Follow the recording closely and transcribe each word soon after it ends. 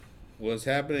What's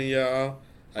happening, y'all?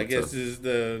 I guess this is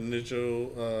the initial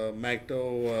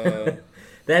MacDo.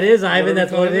 That is, Ivan.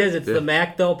 That's what it is. It's the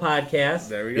MacDo Podcast.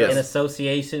 There we go. In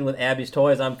association with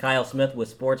AbbeysToys. I'm Kyle Smith with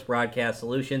Sports Broadcast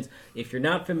Solutions. If you're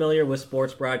not familiar with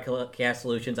Sports Broadcast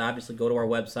Solutions, obviously go to our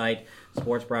website,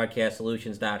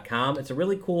 sportsbroadcastsolutions.com. It's a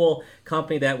really cool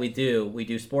company that we do. We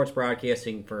do sports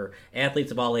broadcasting for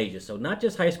athletes of all ages. So not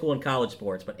just high school and college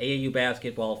sports, but AAU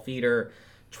basketball, feeder,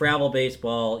 travel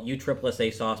baseball,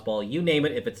 USSSA softball, you name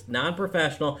it. If it's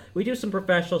non-professional, we do some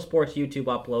professional sports YouTube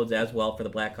uploads as well for the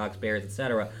Blackhawks, Bears,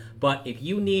 etc. But if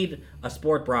you need a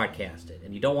sport broadcasted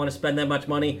and you don't want to spend that much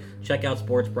money, check out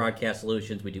Sports Broadcast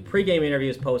Solutions. We do pregame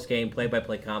interviews, postgame,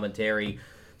 play-by-play commentary,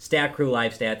 stat crew,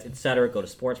 live stats, etc. Go to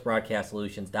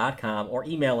sportsbroadcastsolutions.com or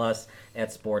email us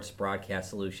at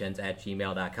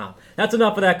sportsbroadcastsolutions@gmail.com. That's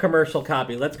enough of that commercial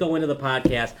copy. Let's go into the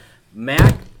podcast.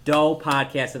 MacDo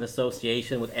Podcast in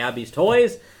association with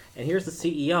AbbeysToys. And here's the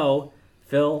CEO,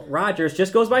 Phil Rogers.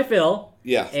 Just goes by Phil.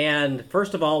 Yeah. And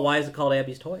first of all, why is it called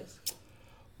AbbeysToys?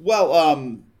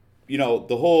 Well,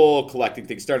 the whole collecting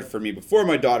thing started for me before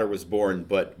my daughter was born.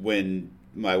 But when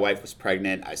my wife was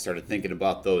pregnant, I started thinking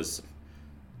about those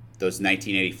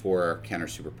 1984 Kenner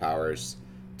Superpowers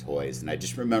toys. And I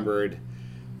just remembered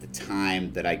the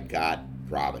time that I got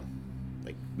Robin.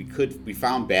 Like, we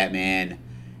found Batman.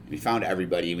 We found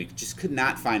everybody. We just could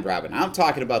not find Robin. I'm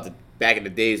talking about back in the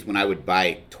days when I would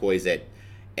buy toys at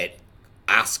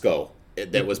Osco.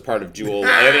 That was part of Jewel.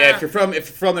 if you're from the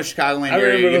Chicagoland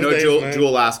area, you know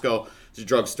Jewel Osco. It's a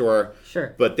drugstore.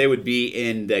 Sure. But they would be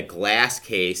in the glass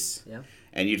case. Yeah.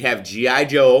 And you'd have G.I.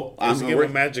 Joe. I used to give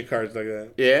them magic cards like that.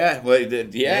 Yeah. Well,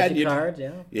 magic cards,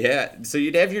 yeah. Yeah. So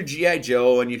you'd have your G.I.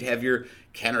 Joe and you'd have your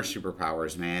Kenner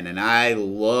Superpowers, man. And I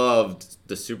loved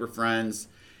the Super Friends.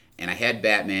 And I had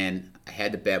Batman, I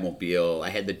had the Batmobile, I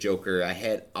had the Joker,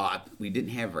 we didn't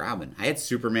have Robin. I had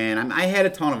Superman, I had a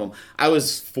ton of them. I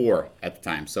was 4 at the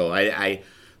time, so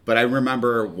but I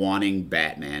remember wanting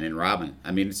Batman and Robin.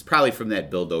 I mean, it's probably from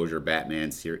that Bill Dozier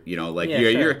Batman series,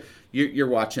 you're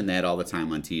watching that all the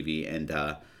time on TV. And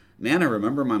man, I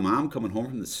remember my mom coming home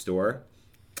from the store,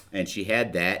 and she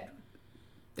had that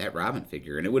Robin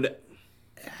figure, and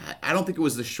I don't think it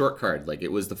was the short card, like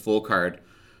it was the full card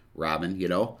Robin,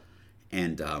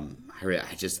 and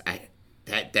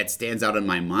that stands out in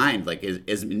my mind, like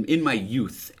as in my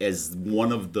youth, as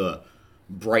one of the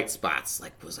bright spots.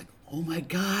 Was like, oh my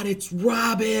God, it's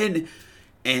Robin,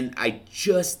 and I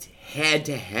just had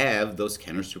to have those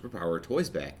Kenner Superpower toys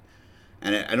back.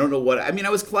 And I don't know what I mean. I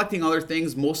was collecting other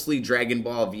things, mostly Dragon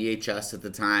Ball VHS at the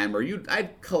time, I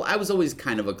was always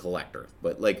kind of a collector,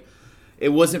 but like.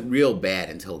 It wasn't real bad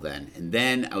until then. And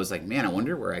then I was like, man, I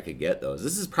wonder where I could get those.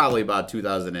 This is probably about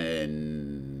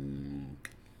 2000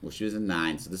 she was in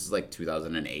 9, so this is like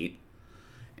 2008.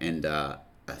 And I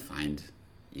find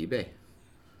eBay.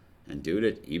 And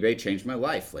dude, eBay changed my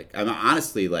life. Like,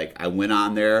 honestly, like, I went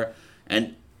on there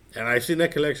and I've seen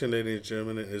that collection, ladies and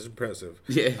gentlemen. It's impressive.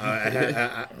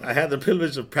 Yeah. I had the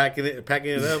privilege of packing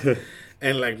it up.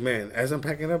 And like, man, as I'm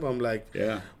packing it up, I'm like,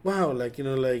 yeah, wow, like,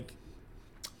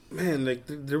 man, like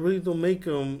they really don't make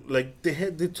them like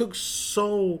they took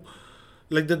so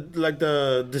like the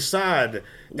Desaad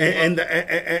and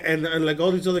like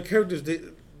all these other characters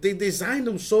they designed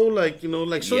them so like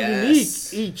so unique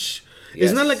each. Yes.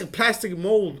 It's not like a plastic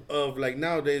mold of like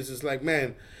nowadays. It's like,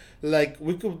 man, like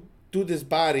we could do this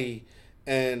body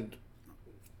and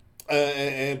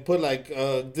put like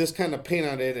this kind of paint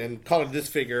on it and call it this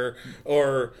figure,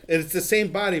 or it's the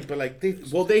same body, but like they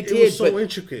did. It was so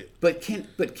intricate. But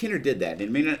Kenner did that. I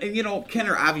mean, and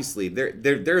Kenner obviously they're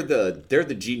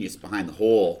the genius behind the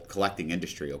whole collecting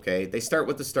industry. Okay, they start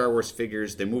with the Star Wars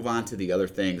figures, they move on to the other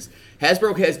things.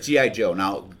 Hasbro has G.I. Joe.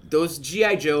 Now those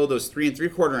G.I. Joe, those 3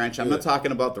 3/4 inch. I'm not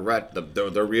talking about the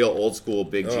real old school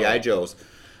big G.I. Joes.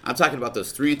 I'm talking about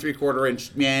those 3 3/4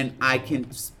 inch. Man, I can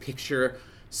picture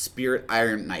Spirit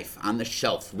Iron Knife on the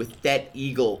shelf with that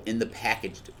eagle in the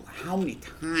package. How many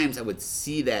times I would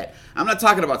see that? I'm not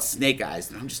talking about Snake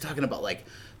Eyes. I'm just talking about like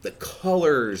the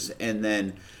colors. And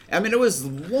then, I mean, it was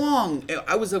long.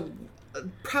 I was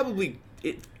probably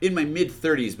in my mid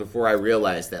 30s before I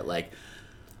realized that, like,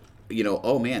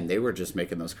 oh man, they were just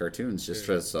making those cartoons just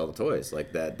to sell the toys.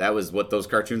 Like that was what those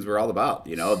cartoons were all about.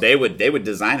 They would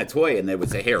design a toy and they would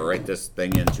say, here, write this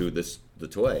thing into the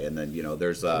toy. And then,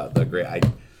 there's the great,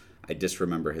 I just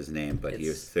remember his name, but he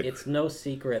was thick. It's no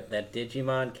secret that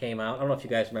Digimon came out. I don't know if you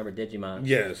guys remember Digimon.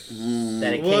 Yes.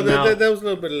 That it came out. That was a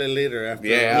little bit later after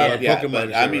But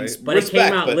Pokemon. it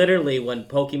came out literally when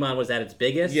Pokemon was at its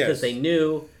biggest, because they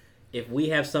knew if we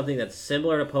have something that's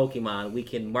similar to Pokemon, we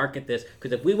can market this.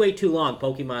 Because if we wait too long,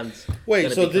 Pokemon's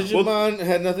Digimon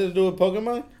had nothing to do with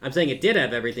Pokemon? I'm saying it did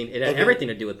have everything. It had everything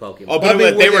to do with Pokemon. Oh, but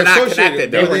they were not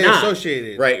connected. They were not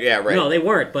associated. Right, yeah, right. No, they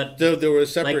weren't. But they were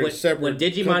separate. When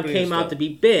Digimon came out to be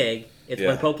big, it's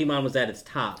when Pokemon was at its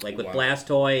top. Like with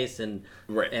Blastoise and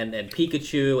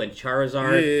Pikachu and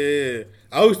Charizard. Yeah.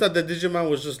 I always thought that Digimon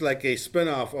was just like a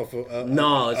spin-off of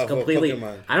no, it's completely.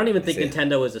 Pokemon. I don't even think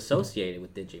Nintendo is associated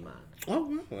with Digimon.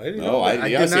 Oh, well, I didn't know that. I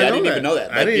didn't even know that.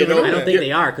 I don't think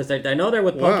they are because I know they're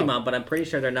with Pokemon, but I'm pretty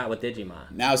sure they're not with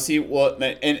Digimon. Now, see, well,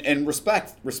 and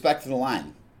respect to the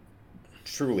line,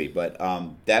 truly, but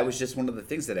that was just one of the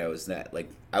things that I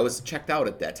was checked out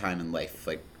at that time in life.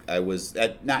 Like I was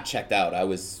not checked out. I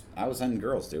was on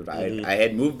girls, dude. I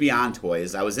had moved beyond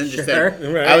toys. I was in just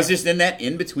I was just in that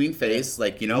in between phase,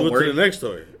 like move to the next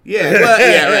toy. Yeah, well,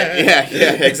 right.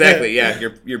 Yeah, exactly. Yeah,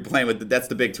 you're playing with that's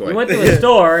the big toy. We went to a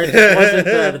store. It wasn't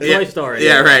the toy store.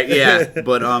 Yeah, right. Yeah,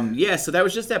 but so that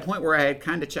was just that point where I had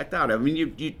kind of checked out. I mean,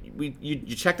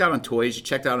 you checked out on toys, you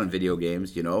checked out on video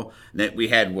games. And that we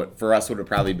had what for us would have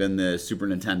probably been the Super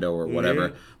Nintendo or whatever.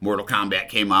 Mm-hmm. Mortal Kombat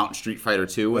came out, and Street Fighter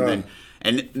 2,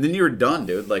 and then you were done,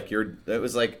 dude. Like it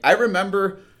was like I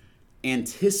remember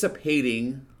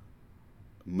anticipating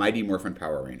Mighty Morphin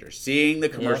Power Rangers, seeing the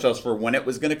commercials for when it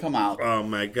was going to come out. Oh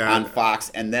my god! On Fox,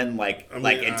 and then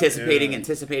anticipating, and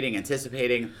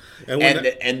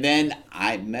then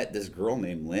I met this girl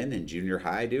named Lynn in junior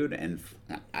high, dude, and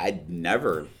I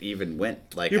never even went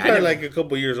You're probably like a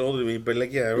couple years older than me, but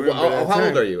like I remember how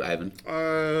old are you, Ivan?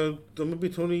 I'm gonna be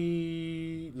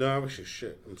 20. No, I wish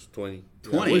shit. I'm 20.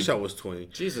 20. I wish I was 20.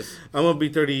 Jesus. I'm gonna be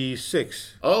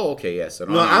 36. Oh, okay, yes.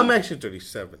 No, I'm actually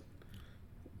 37.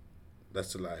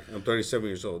 That's a lie. I'm 37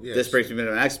 years old. Yes. This brings me to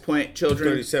the next point, children.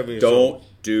 37 years don't old.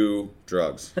 do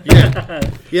drugs.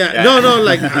 Yeah. No.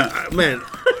 Like, man,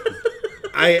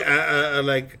 I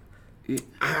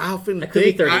often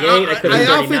think.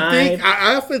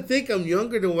 I often think I'm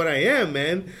younger than what I am,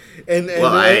 man. And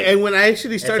when I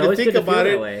actually started to think about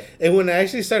it, I'm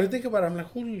like,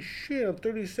 holy shit, I'm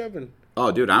 37.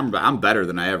 Oh, dude, I'm better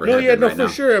than I ever have been for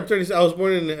sure. I'm 37. I was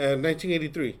born in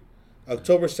 1983.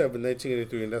 October 7th,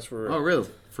 1983, and that's for real. Oh, really?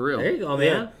 For real? There you go,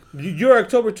 man. You're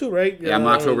October 2, right? Yeah, I'm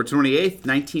October 28th,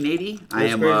 1980. I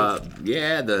am,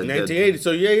 1980.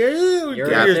 So, you're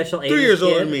official 3 years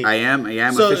older than me. I am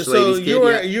official 80s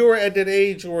kid. You were at that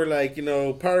age where, like,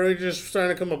 Power Rangers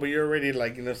starting to come up, but you're already,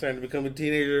 like, starting to become a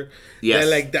teenager. Yes.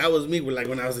 And, like, that was me, when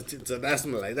I was a teen. So that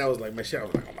was, like, my shit. I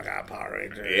was like, oh, my God, Power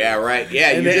Rangers. Yeah, right.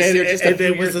 Yeah, and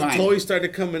then when the toys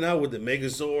started coming out with the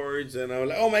Megazords, and I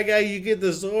was like, oh, my God, you get the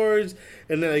Zords.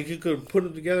 And then, like, you could put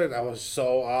them together. That was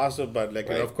so awesome. But, like,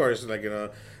 of course, like,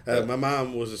 my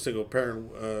mom was a single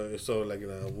parent, so, like,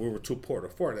 we were too poor to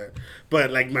afford that.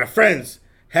 But, like, my friends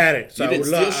had it. So you didn't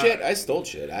steal shit? I stole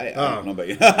shit. I don't know about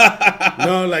you.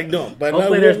 no. But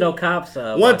hopefully there's no cops.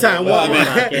 One time.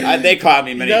 They caught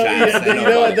me many times. You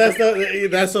know what?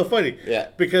 That's so funny. Yeah.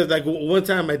 Because, like, one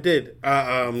time I did.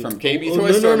 From KB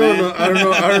Toy Store? No. I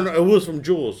don't know. It was from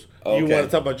Jules. Okay. You want to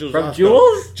talk about Jules From Osco.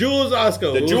 Jules? Jules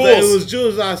Osco. The Jules. It was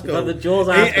Jules Osco. Oh, the Jules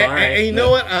Osco. And you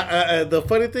know what? The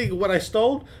funny thing, what I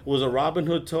stole was a Robin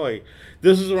Hood toy.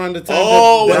 This was around the time.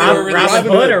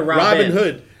 Robin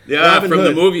Hood. Yeah, Robin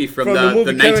Hood. The movie Kevin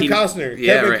Costner.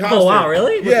 Yeah, Kevin Costner. Oh wow,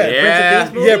 really?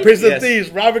 Prince of Thieves.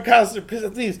 Robin Costner, Prince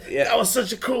of Thieves. Yeah. That was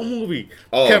such a cool movie.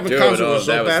 Oh, Kevin Costner was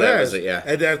so badass. That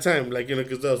at that time, like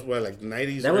because that was what, like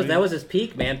 90s. That was his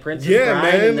peak, man. Prince Bride,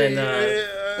 man. And then, that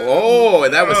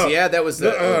was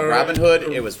Robin Hood.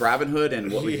 It was Robin Hood,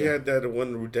 and what he had that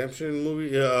one redemption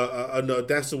movie. No,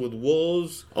 Dancing with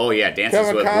Wolves. Oh yeah,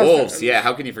 Dancing with Wolves. Yeah,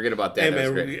 how can you forget about that? And,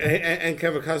 that was great. And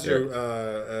Kevin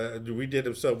Costner redid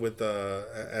himself with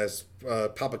as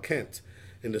Papa Kent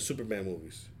in the Superman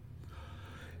movies.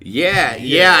 Yeah.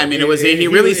 I mean, he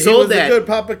really sold that. He was a good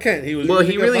Papa Kent. He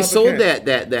really sold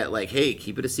that like, hey,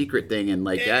 keep it a secret thing, and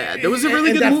like that was a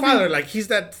really good movie. Father, like he's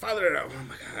that father. Oh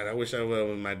my God, I wish I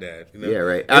was my dad. Yeah,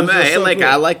 right.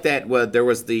 I like that. Well, there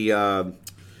was the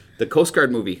Coast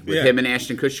Guard movie with him and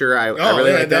Ashton Kutcher. I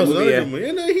really like that movie. And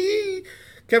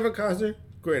Kevin Costner.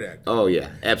 Great actor. Oh yeah,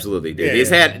 absolutely, dude.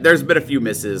 There's been a few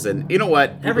misses, and you know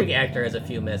what? Every actor has a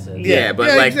few misses. Yeah,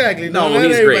 but like exactly. No,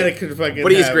 he's great.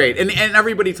 But he's great, and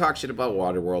everybody talks shit about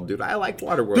Waterworld, dude. I like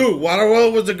Waterworld. Dude,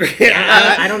 Waterworld was a great.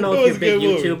 I don't know if you're big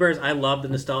YouTubers. I love the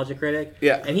Nostalgia Critic.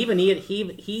 Yeah, and even he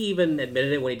even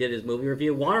admitted it when he did his movie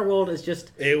review. Waterworld is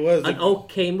just an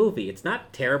okay movie. It's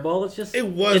not terrible. It's just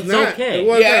it's not okay. It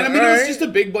was just a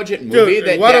big budget movie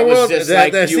that was just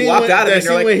like you walked out of it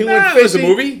and you're like, it was a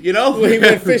movie, you know. When he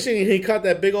went fishing and he caught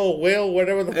that big old whale,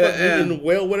 whatever the fuck,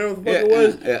 whatever the fuck it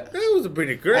was. That was a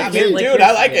pretty great. I mean, dude,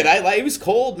 I like it. He was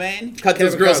cold, man. Cut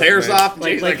those girls' hairs off.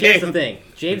 Here's the thing.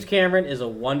 James Cameron is a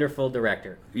wonderful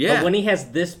director. Yeah. But when he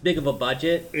has this big of a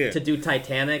budget to do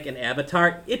Titanic and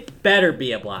Avatar, it better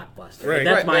be a blockbuster. Right.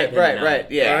 That's my opinion. Right.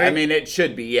 Yeah. Right? I mean, it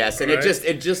should be, yes. And it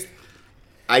just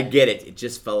I get it. It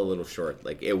just fell a little short.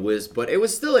 Like it was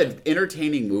still an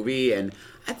entertaining movie, and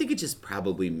I think it just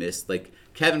probably missed. Like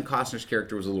Kevin Costner's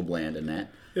character was a little bland in that,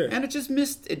 and it just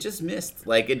missed.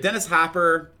 Like Dennis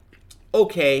Hopper,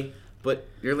 okay, but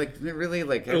you're like really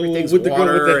like everything's with the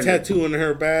water girl with the tattoo on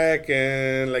her back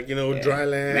and dry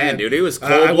land. Man, dude, he was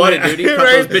cold blooded, dude. He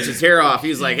cut those bitches' hair off.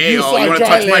 He's like, hey, you want to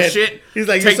touch my shit? He's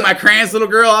like, take my crayons, little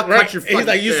girl. I'll cut your. He's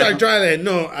like, you saw dry land.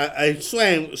 No, I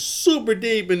swam super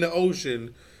deep in the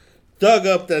ocean. Dug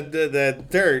up that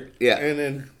dirt, and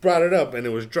then brought it up, and it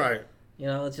was dry. You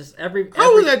know, it's just How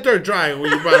was that dirt dry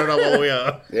when you brought it up all the way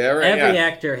up? Every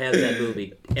actor has that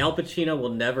movie. Al Pacino will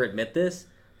never admit this,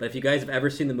 but if you guys have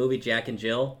ever seen the movie Jack and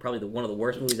Jill, probably one of the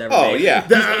worst movies ever made. Oh, yeah.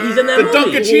 He's in that movie.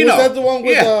 Dunkachino. Was that the one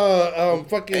with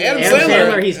fucking Adam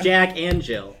Sandler? He's Jack and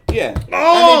Jill. Yeah.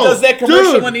 Oh, he does that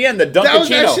commercial in the end, the Dunkachino. That was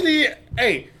actually,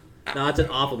 No, it's an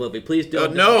awful movie. Please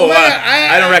don't.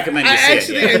 I don't recommend you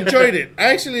see it. I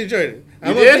actually enjoyed it.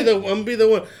 I'm did? gonna be the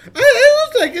one.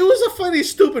 It was a funny,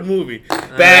 stupid movie.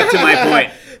 Back to my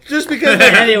point. Just because.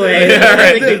 Anyway,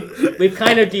 I think we've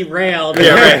kind of derailed.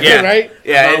 Right?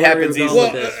 Yeah, it happens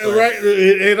easily. Well, right.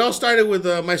 It all started with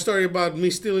my story about me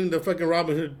stealing the fucking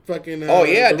Robin Hood fucking. Oh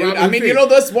yeah, dude. I mean,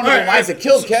 that's one of the lines that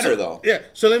killed Kenner, though. Yeah.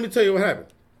 So let me tell you what happened.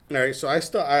 All right. So I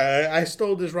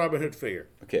stole this Robin Hood figure.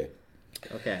 Okay.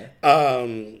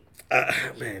 How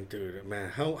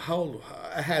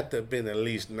I had to have been at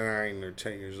least 9 or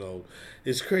 10 years old.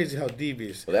 It's crazy how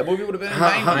devious. Well, that movie would have been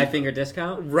High finger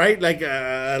discount, right? Like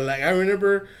I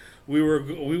remember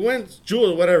we went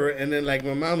Jewel or whatever, and then like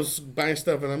my mom was buying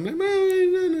stuff, and I'm like,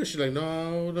 no. She's like,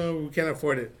 no, we can't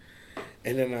afford it.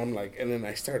 And then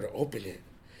I started to open it.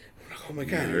 I'm like, oh my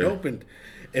god, it opened.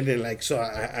 And then so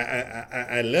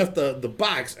I left the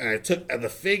box and I took the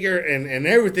figure and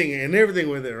everything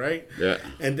with it, right? Yeah.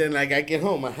 And then I get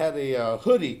home, I had a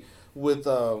hoodie with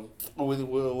the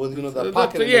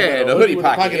pocket. The hoodie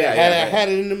pocket. I had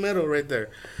it in the middle right there.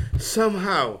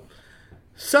 Somehow,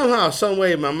 some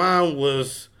way, my mom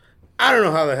was. I don't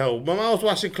know how the hell. My mom was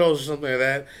washing clothes or something like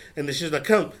that, and then she's like,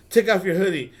 "Come, take off your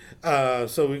hoodie,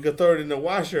 so we could throw it in the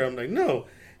washer." I'm like, "No."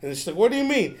 And she's like, "What do you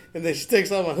mean?" And then she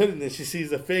takes off my hoodie, and then she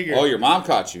sees the figure. Oh, your mom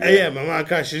caught you. Yeah, my mom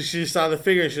caught you. She saw the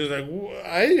figure, and she was like,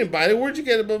 "I didn't buy it. Where'd you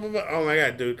get it?" Blah, blah, blah. Oh my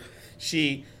god, dude.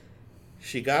 She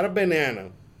got a banana.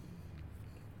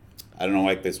 I don't know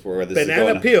like this where this banana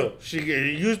is going. peel. She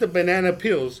used the banana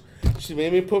peels. She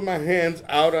made me put my hands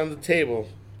out on the table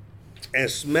and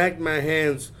smacked my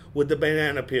hands with the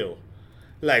banana peel.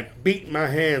 Like, beat my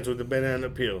hands with the banana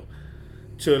peel.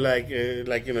 To,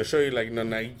 show you,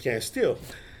 no, you can't steal.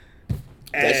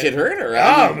 That shit hurt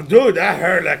her. Dude, that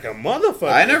hurt like a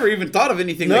motherfucker. I never even thought of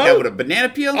anything like that with a banana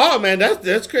peel. Oh, man,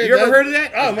 that's crazy. You ever heard of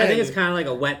that? Oh, man. I think it's kind of like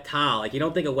a wet towel. Like, you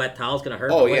don't think a wet towel is going to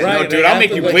hurt. Oh, yeah. Right, no, dude, I'll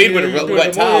make you bleed with a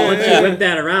wet towel. Once you whip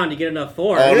that around, you get enough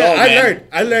force. Oh, no, man.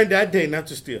 I learned that day not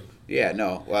to steal. Yeah,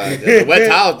 no. The wet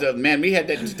towel, man, we had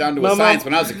that down to a science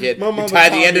when I was a kid. You tie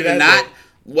the end of the knot,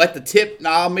 wet the tip,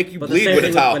 now I'll make you bleed with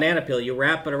a towel. With banana peel, you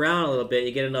wrap it around a little bit,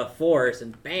 you get enough force,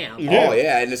 and bam. Yeah. Oh,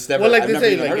 yeah, and it's never, well, like I've they never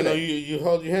say, even heard of it. You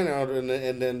hold your hand out, and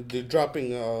then you're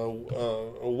dropping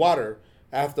water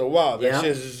after a while. That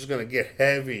shit is just going to get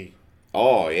heavy.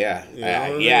 Oh, yeah.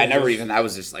 I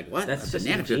was just like, what? That's just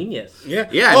genius. Yeah.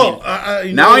 Yeah.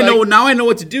 Now I know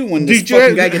what to do when this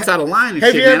fucking guy gets out of line and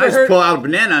shit, man. I just pull out a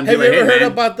banana and be like, hey, man. Have you ever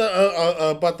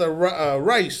heard about the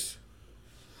rice?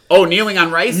 Oh, kneeling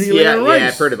on rice? Yeah,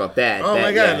 I've heard about that. Oh,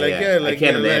 my God. I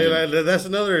can't imagine. That's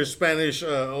another Spanish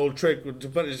old trick to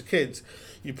punish kids.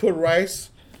 You put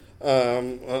rice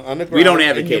on the ground. We don't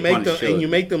advocate punishing. And you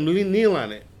make them kneel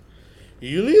on it.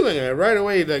 You kneel on it right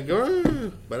away,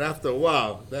 but after a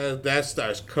while, that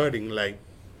starts cutting like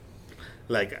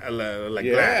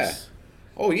glass.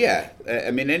 Oh, yeah.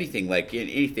 I mean, anything.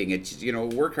 It's,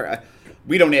 work hard.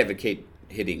 We don't advocate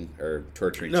hitting or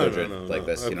torturing children like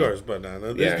this. Of course, but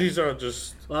no. These are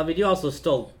just. Well, I mean, you also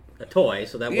stole a toy,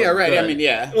 so that. Yeah, right. Good. I mean,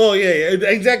 yeah. Oh, yeah,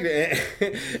 exactly.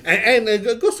 And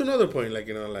it goes to another point,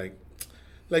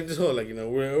 like this whole,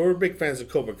 we're big fans of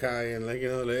Cobra Kai, and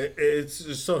it's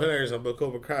just so hilarious about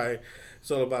Cobra Kai. It's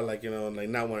all about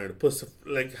not wanting to put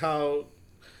how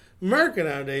America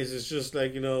nowadays is just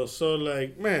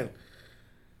man.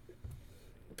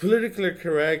 Politically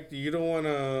correct. You don't want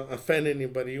to offend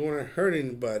anybody. You want to hurt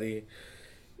anybody.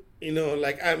 You know,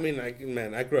 like I mean, like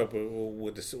man, I grew up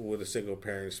with a single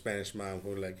parent Spanish mom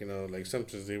who, like, you know, like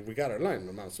sometimes if we got our line,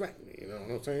 my mom smacked me. You know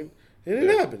what I'm saying? And it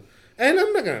happened. And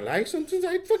I'm not gonna lie, sometimes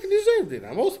I fucking deserved it.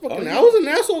 I was an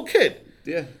asshole kid.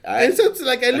 Yeah. And sometimes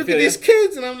like I look at these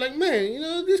kids and I'm like, man, you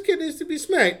know, this kid needs to be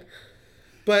smacked.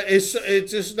 But it's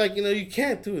just like, you know, you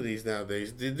can't do these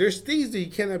nowadays. There's things that you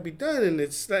cannot be done, and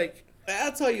it's like.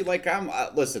 I'll tell you, like,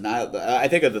 listen, I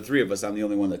think of the three of us, I'm the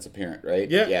only one that's a parent, right?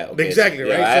 Yeah, okay. exactly,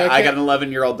 right? Yeah, So I got an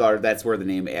 11-year-old daughter. That's where the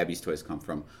name Abby's Toys come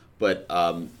from. But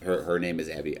her name is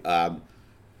Abby.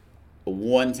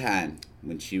 One time,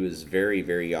 when she was very,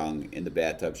 very young, in the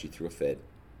bathtub, she threw a fit.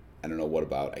 I don't know what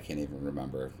about. I can't even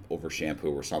remember. Over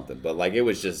shampoo or something. But, like, it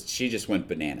was just, she just went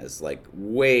bananas. Like,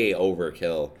 way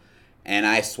overkill. And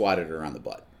I swatted her on the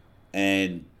butt.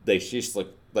 And like, she just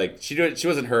looked. Like, she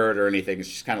wasn't hurt or anything.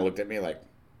 She just kind of looked at me like,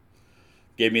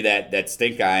 gave me that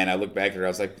stink eye, and I looked back at her. I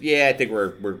was like, yeah, I think we're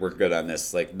good on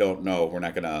this. Like, no, we're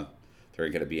not gonna. There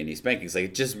ain't gonna be any spankings. Like,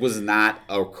 it just was not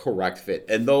a correct fit.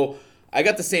 And though I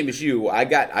got the same as you, I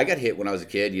got hit when I was a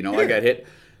kid. You know, I got hit.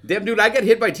 Damn, dude, I got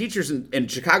hit by teachers in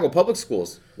Chicago public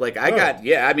schools. Like, I got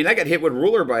hit with a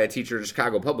ruler by a teacher in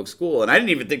Chicago public school, and I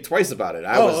didn't even think twice about it.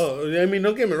 I mean,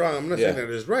 don't get me wrong. I'm not saying that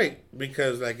it's right,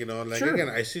 because, like, you know, like, again,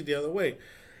 I see the other way.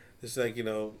 It's like, you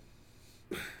know.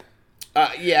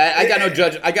 I got no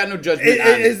judgment.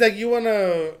 It's like you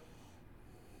wanna.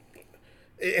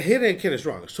 Hitting a kid is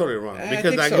wrong. It's totally wrong,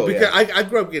 because I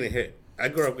grew up getting hit.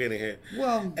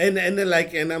 Well, and then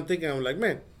like, and I'm thinking, I'm like,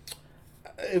 man,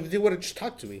 if they would have just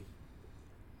talked to me,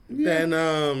 then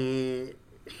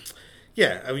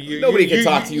yeah, I mean, nobody can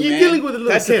talk to you, man. Dealing with a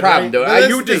little That's kid, the problem, right? though.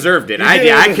 You deserved it.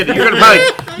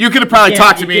 You could have probably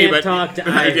talked to me, but talk to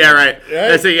Ivan. yeah, right.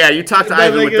 That's it. Yeah, you talked to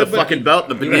Ivan with the fucking belt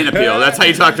and the banana peel. That's how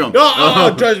you talk to him.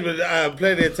 Trust me.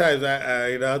 Plenty of times,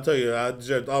 I'll tell you, I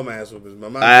deserved all my ass whoopings. My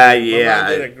mom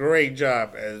did a great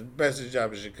job, as best a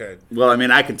job as she could. Well, I mean,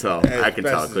 I can tell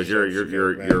because you're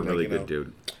a really good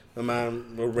dude. My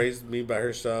mom raised me by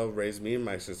herself, raised me and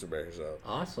my sister by herself.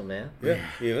 Awesome, man. Yeah,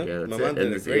 you know, my mom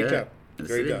did a great job.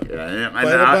 Great job.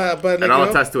 Yeah, but I'll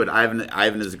attest to it.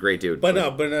 Ivan is a great dude. But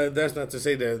that's not to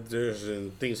say that there's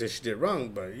things that she did wrong.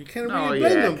 But you can't really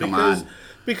blame them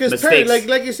because parents,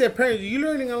 like you said, parents, you're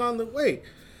learning along the way.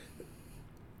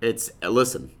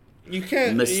 Listen. You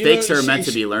can't. Mistakes are meant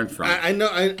to be learned from. I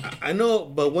know.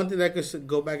 But one thing I could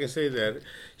go back and say that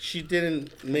she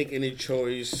didn't make any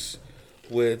choice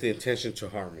with the intention to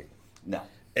harm me. No.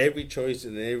 Every choice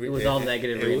and every... It was all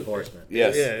negative reinforcement.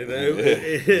 Yes. Yeah.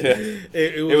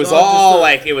 It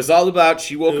was all about,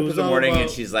 she woke up in the morning and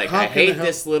she's like, I hate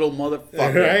this little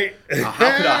motherfucker. Right?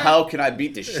 How can I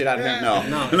beat the shit out of him?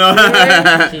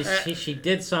 No. She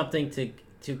did something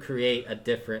to create a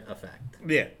different effect.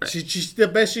 Yeah. Right. She's the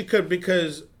best she could,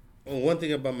 because one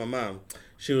thing about my mom,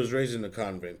 she was raised in a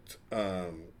convent.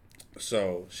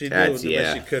 So she did the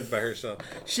best she could by herself.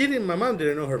 My mom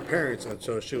didn't know her parents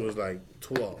until she was like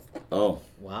 12. Oh.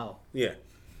 Wow. Yeah.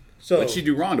 So what'd she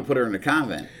do wrong to put her in a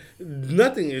convent?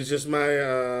 Nothing. It's just my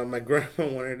grandma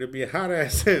wanted her to be a hot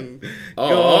ass and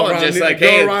go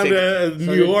around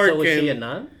New York. So was she a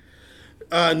nun?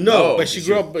 No, but she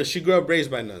grew up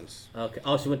raised by nuns. Okay.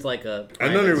 Oh, she went to like a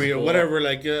nunnery or whatever.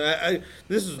 Like this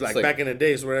was like back in the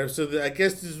days, whatever. So I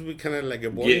guess this was kind of like a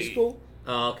boarding school.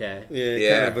 Oh, okay.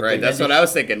 Yeah, kind of right. That's what I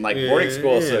was thinking. Like boarding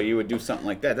school, so you would do something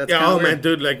like that. That's man,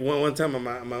 dude. Like one time,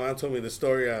 my mom told me the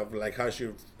story of like how she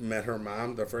met her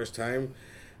mom the first time,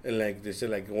 and like they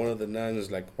said like one of the nuns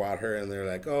like brought her, and they're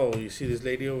like, "Oh, you see this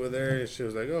lady over there?" And she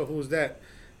was like, "Oh, who's that?"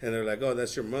 And they're like, "Oh,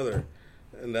 that's your mother."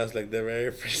 And that's like the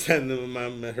very first time that my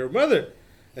mom met her mother.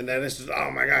 And then it's just,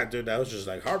 oh my God, dude, that was just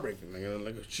like heartbreaking.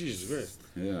 Like Jesus Christ.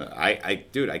 Yeah,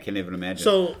 dude, I can't even imagine.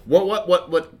 So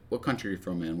what country are you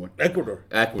from, man? Ecuador.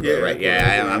 Ecuador, right?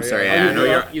 Ecuador, I'm sorry. I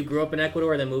know you grew up in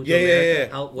Ecuador and then moved to America.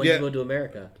 Yeah. When did you move to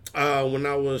America? When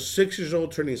I was 6 years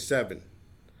old, turning 7.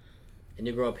 And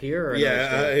you grew up here, or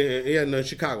in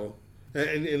Chicago.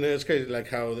 And it's crazy, like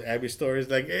how the Abbey stories,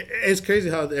 like it's crazy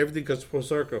how everything goes full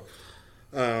circle.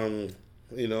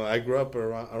 You know, I grew up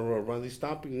around these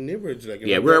stomping neighborhoods. Like,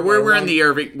 we're in the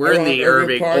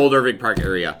Irving, old Irving Park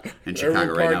area in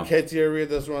Chicago right now. Katy area,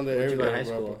 that's around the area. Where'd you go to high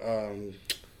school?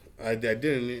 I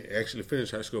didn't actually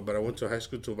finish high school, but I went to high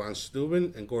school to Von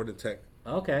Steuben and Gordon Tech.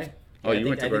 Okay. Oh, I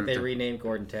think Gordon they Tech. renamed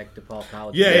Gordon Tech to Paul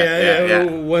College. Yeah.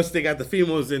 Once they got the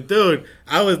females in, dude,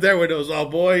 I was there when it was all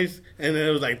boys, and then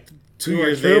it was like 2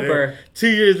 years later. 2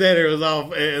 years later, it was all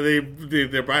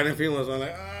the bride and females. I'm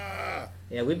like,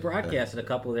 Yeah, we broadcasted a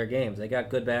couple of their games. They got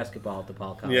good basketball at the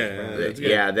Paul College.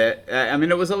 I mean,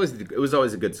 it was always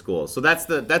a good school. So that's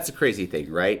the crazy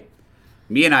thing, right?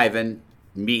 Me and Ivan,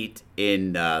 meet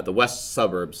in the west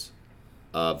suburbs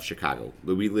of Chicago.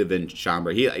 We live in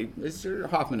Schaumburg. Is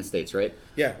Hoffman Estates, right?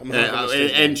 Yeah, I'm Hoffman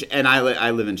Estates. And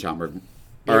I live in Schaumburg.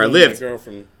 Yeah, Or I lived. My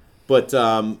girlfriend. But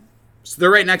so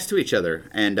they're right next to each other,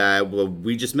 and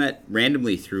we just met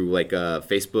randomly through like a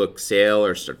Facebook sale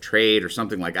or trade or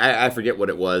something like. I forget what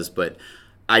it was, but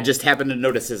I just happened to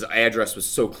notice his address was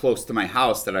so close to my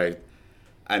house that I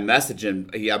messaged him.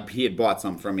 He had bought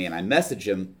some from me, and I messaged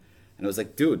him, and I was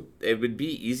like, dude, it would be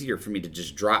easier for me to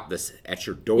just drop this at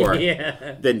your door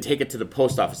than take it to the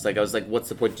post office. Like I was like, what's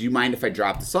the point? Do you mind if I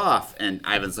drop this off? And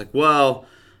Ivan's like, well,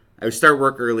 I start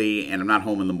work early, and I'm not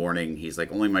home in the morning. He's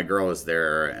like, only my girl is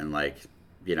there, and like,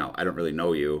 you know, I don't really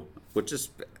know you, which is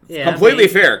completely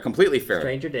fair.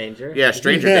 Stranger danger. Yeah,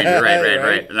 stranger danger.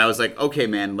 Right. And I was like, okay,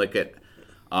 man, look at,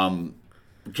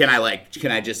 can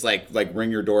I just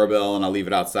ring your doorbell and I'll leave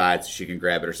it outside so she can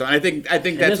grab it or something? I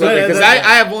think that's what, because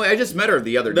I just met her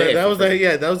the other day. That was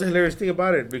the hilarious thing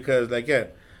about it, because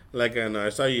and I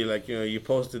saw you, you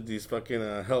posted these fucking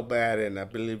Hellbat, and I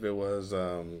believe it was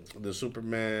the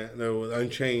Superman, no, it was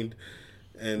Unchained,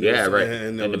 and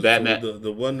and the Batman,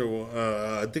 the Wonder,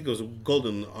 I think it was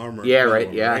Golden Armor. Yeah,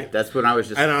 right. Yeah, right? That's what I was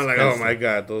just. And I was like, oh my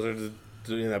god, those are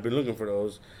I've been looking for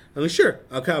those. I'm like, sure,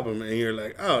 I'll cop them, and you're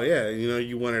like, oh yeah,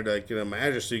 you wanted my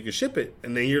address so you could ship it,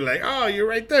 and then you're like, oh, you're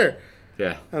right there.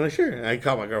 Yeah. I'm like, sure. I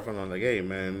called my girlfriend. I'm like, hey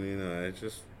man, I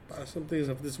just some things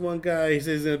of this one guy. He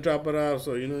says he's gonna drop it off,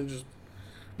 so just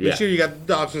make sure you got the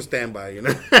dogs on standby. Yeah,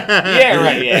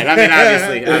 right. Yeah, I mean,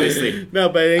 obviously. No,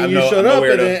 but then you showed up,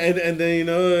 and then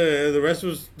the rest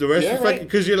was fucking,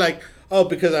 because you're like, oh,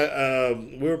 because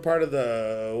we were part of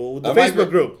the Facebook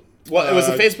group. Well, it was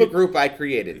a Facebook group I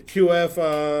created. QF.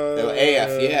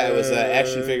 AF. Yeah, it was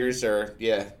action figures or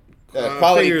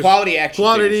quality action.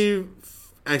 Quality.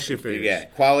 Action figures. Yeah,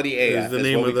 Quality AF is the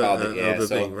name of the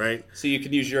thing, right? So you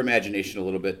can use your imagination a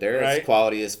little bit there. Right. Is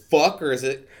quality as fuck, or is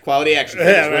it quality action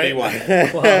figures? Yeah, right. What do you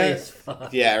want? Quality as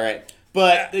fuck. Yeah, right.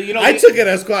 But I took it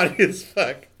as quality as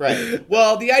fuck. Right.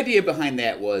 Well, the idea behind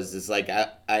that was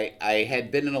I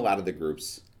had been in a lot of the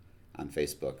groups on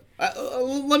Facebook.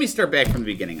 Let me start back from the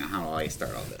beginning on how I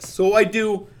start all this. So I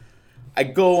go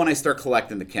and I start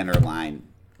collecting the Kenner line.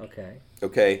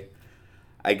 Okay.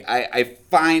 I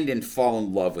find and fall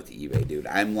in love with eBay, dude.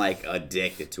 I'm like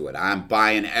addicted to it. I'm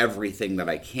buying everything that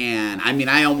I can. I mean,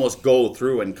 I almost go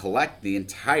through and collect the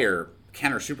entire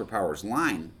Kenner Superpowers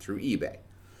line through eBay.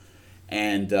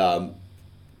 And a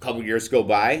couple years go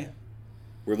by.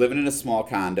 We're living in a small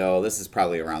condo. This is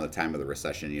probably around the time of the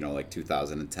recession, like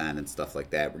 2010 and stuff like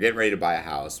that. We're getting ready to buy a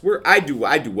house. I do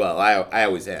well. I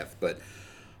always have. But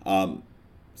so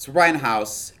we're buying a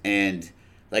house, and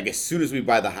as soon as we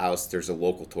buy the house, there's a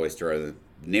local toy store. The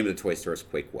name of the toy store is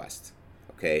Quake West.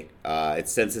 Okay,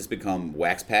 it's since it's become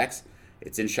Wax Packs.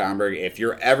 It's in Schaumburg. If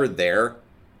you're ever there,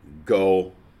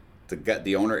 go.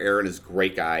 The owner Aaron is a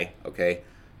great guy. Okay,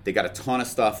 they got a ton of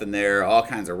stuff in there, all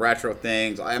kinds of retro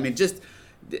things. I mean, just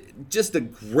a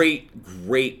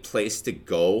great place to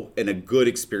go and a good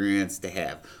experience to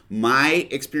have. My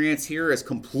experience here is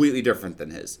completely different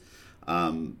than his.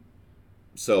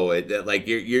 So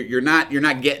you're not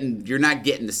getting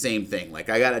the same thing. I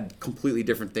got a completely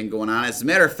different thing going on. As a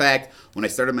matter of fact, when I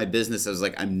started my business, I was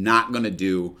like, I'm not going to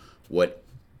do what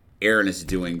Aaron is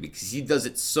doing because he does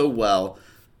it so well.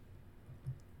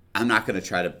 I'm not going to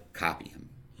try to copy him.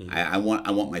 Mm-hmm. I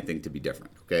want my thing to be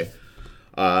different. Okay.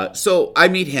 So I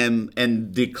meet him,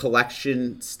 and the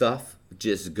collection stuff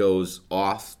just goes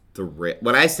off the rail.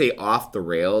 When I say off the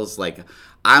rails,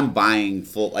 I'm buying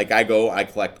full. I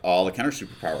collect all the Kenner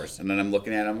Superpowers, and then I'm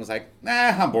looking at them. I was like,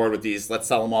 I'm bored with these. Let's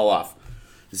sell them all off.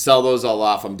 Sell those all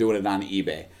off. I'm doing it on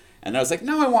eBay, and I was like,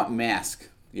 no, I want Mask.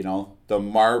 The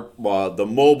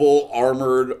mobile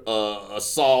armored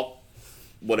assault.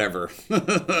 Whatever,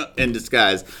 in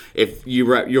disguise. If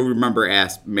you'll remember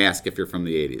Mask if you're from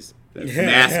the 80s.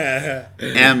 Mask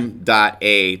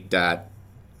M.A.S.K.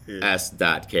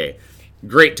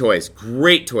 Great toys,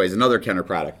 another Kenner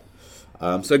product.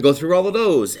 So I go through all of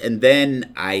those, and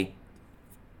then I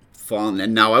fall in.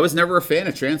 And now I was never a fan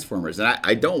of Transformers, and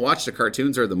I don't watch the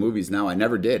cartoons or the movies now. I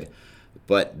never did.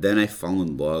 But then I fall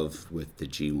in love with the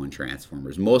G1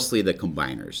 Transformers, mostly the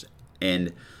combiners.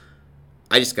 And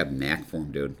I just got a knack for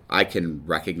them, dude. I can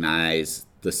recognize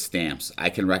the stamps. I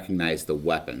can recognize the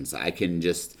weapons. I can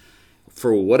just,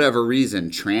 for whatever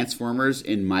reason, Transformers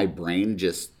in my brain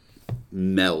just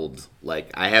meld.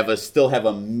 I still have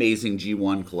amazing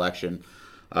G1 collection.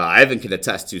 I even can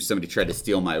attest to somebody tried to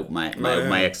steal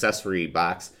my accessory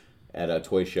box at a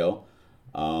toy show.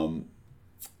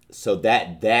 so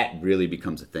that really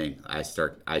becomes a thing. I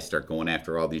start going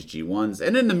after all these G1s,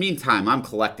 and in the meantime, I'm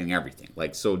collecting everything.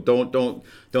 Like, so don't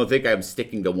think I'm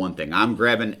sticking to one thing. I'm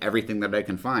grabbing everything that I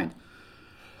can find.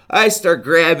 I start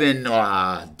grabbing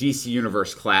DC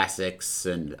Universe Classics,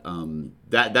 and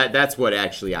that's what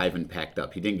actually Ivan packed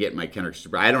up. He didn't get my Kenner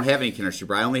Super. I don't have any Kenner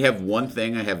Super. I only have one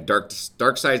thing. I have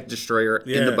Darkseid Destroyer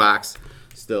in the box.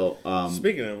 Still.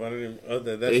 Speaking of, I don't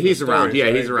even. That's he's around. Stories, Yeah,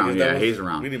 right? he's around. Yeah, he's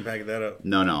around. We didn't pack that up.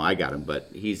 No, I got him, but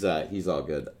he's all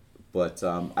good. But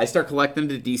I start collecting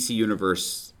the DC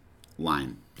Universe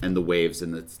line and the waves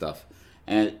and the stuff,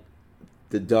 and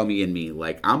the dummy in me,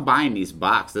 like, I'm buying these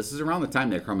boxes. This is around the time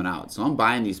they're coming out, so I'm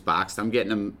buying these boxes. I'm getting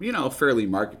them, fairly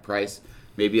market price,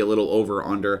 maybe a little over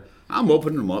under. I'm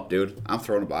opening them up, dude. I'm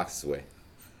throwing the boxes away,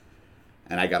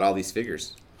 and I got all these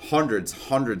figures. Hundreds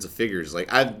of figures. Like,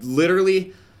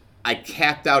 I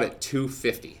capped out at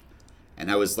 250, and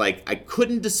I was like, I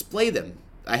couldn't display them.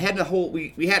 I had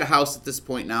we had a house at this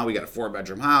point now. We got a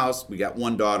 4-bedroom house. We got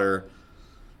one daughter.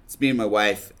 It's me and my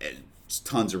wife. It's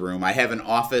tons of room. I have an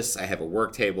office. I have a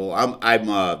work table. I'm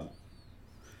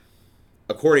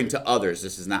according to others,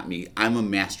 this is not me. I'm a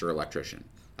master electrician.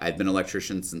 I've been an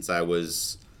electrician since I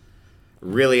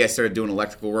started doing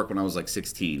electrical work when I was like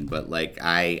 16, but like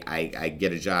I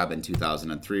get a job in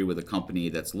 2003 with a company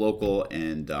that's local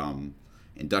and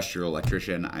industrial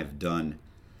electrician.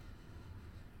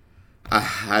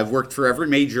 I've worked for every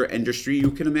major industry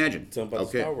you can imagine. Tell about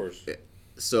Star Wars.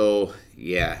 So,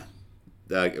 yeah.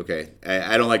 Okay.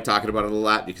 I don't like talking about it a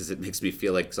lot because it makes me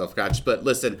feel like self-conscious, but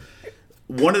listen,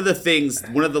 one of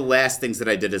the last things that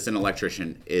I did as an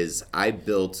electrician is I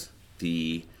built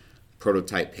the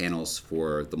prototype panels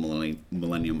for the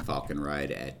Millennium Falcon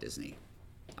ride at Disney.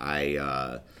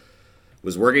 I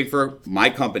was working for my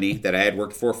company that I had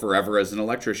worked for forever as an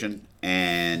electrician,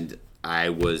 and I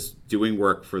was doing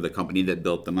work for the company that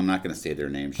built them. I'm not going to say their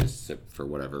names just for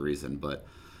whatever reason, but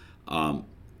a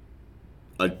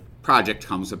project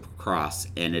comes across,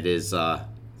 and it's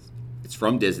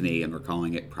from Disney, and we're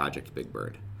calling it Project Big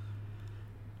Bird.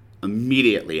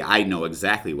 Immediately, I know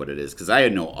exactly what it is because I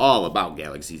know all about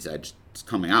Galaxy's Edge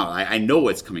coming out. I know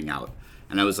it's coming out.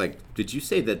 And I was like, did you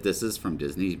say that this is from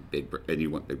Disney? Big Bird? And you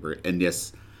went Big Bird. And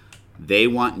yes, they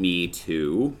want me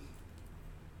to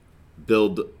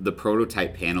build the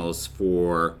prototype panels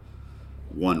for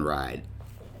one ride.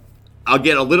 I'll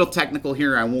get a little technical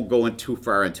here. I won't go in too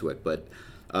far into it. But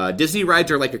Disney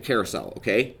rides are like a carousel,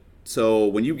 okay? So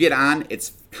when you get on,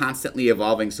 it's constantly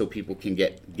evolving so people can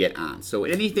get on. So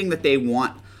anything that they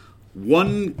want,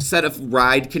 one set of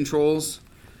ride controls,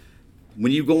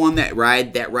 when you go on that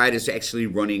ride is actually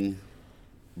running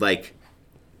like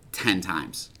 10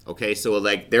 times. Okay, so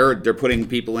like they're putting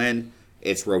people in,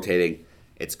 it's rotating,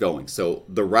 it's going. So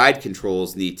the ride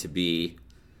controls need to be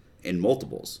in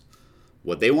multiples.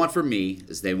 What they want from me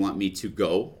is they want me to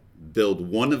go build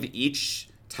one of each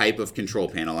type of control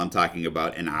panel. I'm talking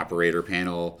about an operator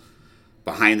panel,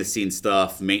 behind the scenes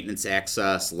stuff, maintenance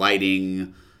access,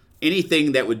 lighting,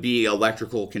 anything that would be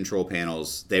electrical control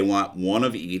panels. They want one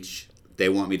of each. They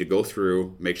want me to go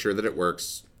through, make sure that it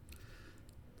works,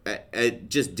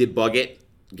 just debug it,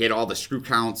 get all the screw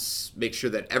counts, make sure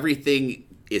that everything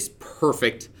is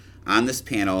perfect on this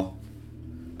panel.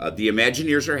 The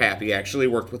Imagineers are happy. I actually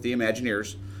worked with the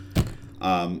Imagineers.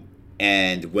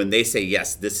 And when they say,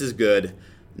 yes, this is good,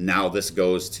 now this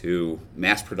goes to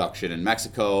mass production in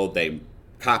Mexico. They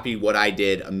copy what I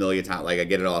did a million times. Like, I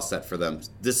get it all set for them.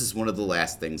 This is one of the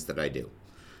last things that I do.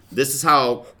 This is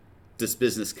how this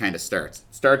business kind of starts.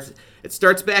 It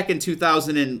starts back in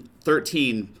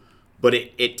 2013, but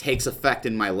it takes effect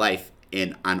in my life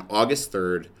on August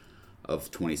 3rd of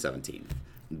 2017.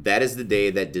 That is the day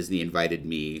that Disney invited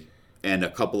me and a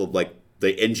couple of, like,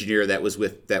 the engineer that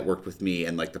worked with me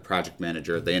and like the project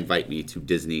manager. They invite me to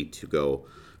Disney to go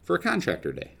for a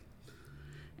contractor day,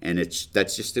 and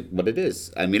that's just what it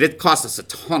is. I mean, it cost us a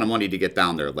ton of money to get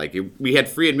down there. Like, we had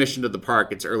free admission to the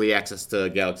park. It's early access to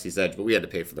Galaxy's Edge, but we had to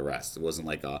pay for the rest. It wasn't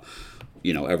like a,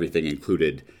 everything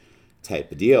included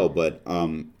type of deal. But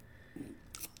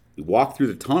we walked through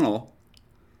the tunnel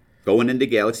going into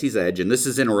Galaxy's Edge, and this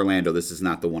is in Orlando. This is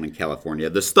not the one in California.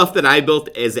 The stuff that I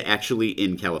built is actually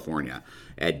in California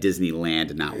at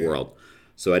Disneyland, not World.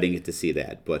 So I didn't get to see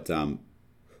that. But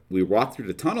we walked through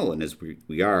the tunnel, and as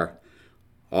we are,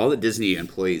 all the Disney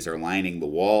employees are lining the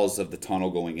walls of the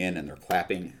tunnel going in, and they're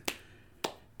clapping.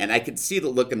 And I could see the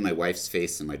look in my wife's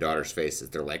face and my daughter's face as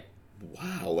they're like,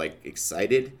 wow, like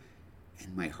excited.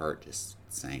 And my heart just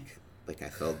sank. Like, I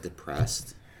felt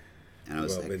depressed. And I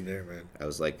was been there, man. I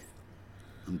was like,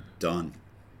 I'm done.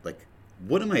 Like,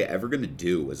 what am I ever going to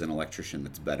do as an electrician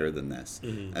that's better than this?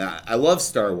 I love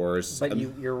Star Wars. But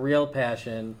your real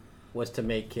passion was to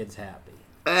make kids happy.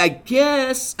 I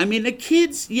guess. I mean, the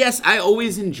kids, yes, I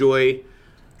always enjoy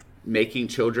making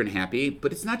children happy,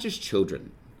 but it's not just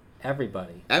children.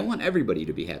 Everybody. I want everybody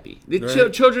to be happy.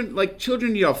 Right. Children,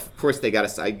 you know, of course they get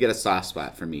a soft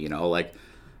spot for me, you know, like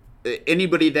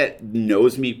anybody that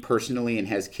knows me personally and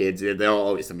has kids, they'll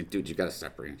always tell me, dude, you got to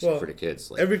stop bringing stuff for the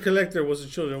kids. Like, every collector was a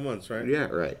children once, right? yeah,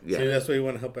 right. Yeah. So that's why you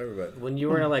want to help everybody. When you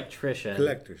were an electrician,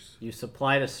 Collectors. you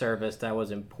supplied a service that was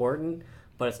important,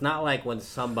 but it's not like when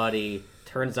somebody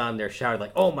turns on their shower,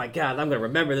 like, oh my God, I'm going to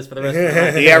remember this for the rest of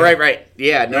my life. Yeah, right.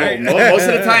 Yeah, no. Right. Most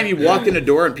of the time, you walk in the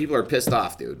door and people are pissed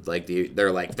off, dude. Like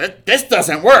they're like, "This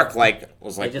doesn't work." Like, I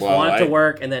was They like, just well, want it to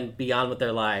work and then be on with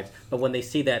their lives. But when they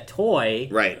see that toy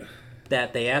right.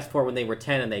 that they asked for when they were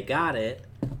 10 and they got it,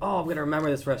 oh, I'm going to remember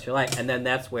this for the rest of your life. And then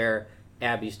that's where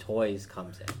Abby's Toys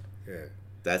comes in. Yeah.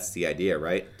 That's the idea,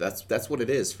 right? That's what it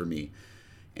is for me.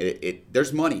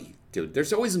 There's money, dude.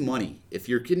 There's always money. If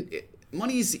you're kidding,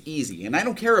 money's easy, and I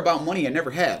don't care about money. I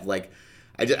never have. Like,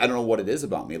 I don't know what it is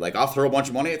about me. Like, I'll throw a bunch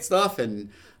of money at stuff,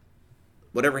 and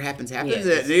whatever happens. Yeah,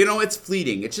 You know, it's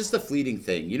fleeting. It's just a fleeting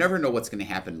thing. You never know what's going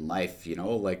to happen in life. You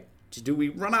know, like, do we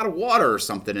run out of water or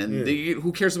something? And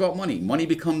who cares about money?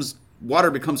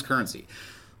 Water becomes currency.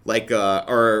 Like,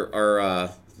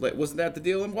 wasn't that the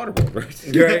deal in Waterworld, right?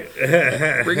 Right.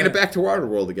 Bringing it back to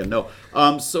Waterworld again. No.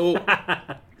 So.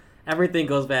 Everything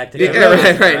goes back together.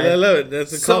 Yeah, right. I love it.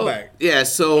 That's a callback. Yeah,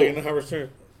 so Like in the Howard Stern.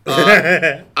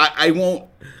 I won't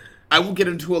get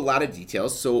into a lot of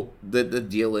details. So the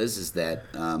deal is that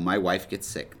my wife gets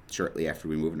sick shortly after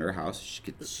we move into her house.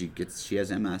 She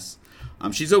has MS.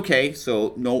 She's okay.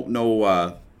 So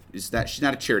no. She's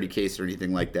not a charity case or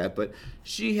anything like that. But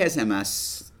she has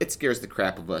MS. It scares the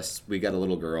crap of us. We got a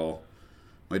little girl.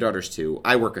 My daughter's 2.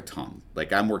 I work a ton.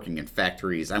 Like, I'm working in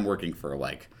factories. I'm working for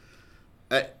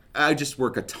I just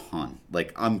work a ton.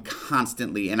 Like, I'm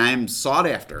constantly, and I am sought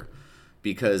after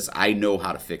because I know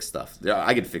how to fix stuff.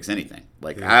 I can fix anything.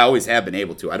 Like, I always have been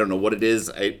able to. I don't know what it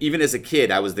is. Even as a kid,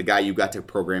 I was the guy you got to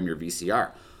program your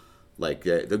VCR. Like,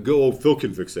 Phil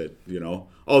can fix it, you know.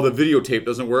 Oh, the videotape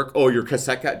doesn't work. Oh, your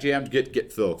cassette got jammed.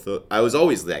 Get Phil. I was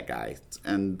always that guy.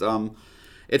 And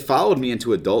it followed me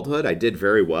into adulthood. I did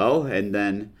very well. And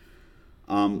then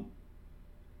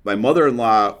my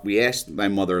mother-in-law, we asked my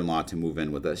mother-in-law to move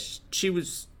in with us. She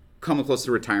was coming close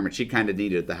to retirement. She kind of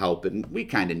needed the help, and we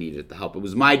kind of needed the help. It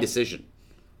was my decision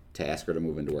to ask her to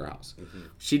move into our house. Mm-hmm.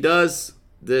 She does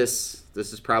this.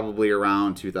 This is probably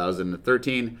around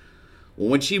 2013. Well,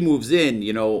 when she moves in,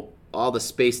 you know, all the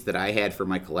space that I had for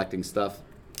my collecting stuff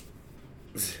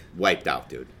wiped out,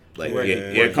 dude. Like,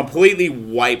 it completely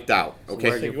wiped out.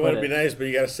 Okay, So you want to be nice, but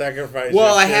you got to sacrifice.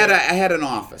 well, I had an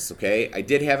office. Okay, I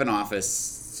did have an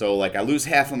office. So, like, I lose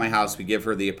half of my house. We give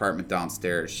her the apartment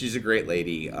downstairs. She's a great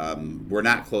lady. We're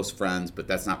not close friends, but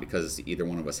that's not because either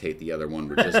one of us hate the other one.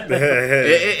 We're just it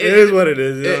is what it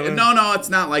is. You know? No, it's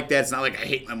not like that. It's not like I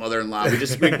hate my mother-in-law.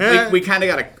 We kind of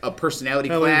got a personality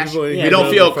clash. Yeah, we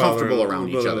don't feel comfortable around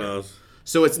each other. Knows.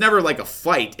 So it's never like a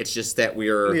fight. It's just that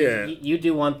we're You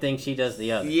do one thing, she does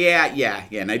the other. Yeah.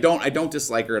 And I don't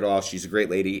dislike her at all. She's a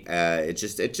great lady. It's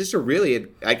just a really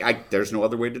there's no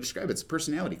other way to describe it. It's a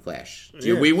personality clash.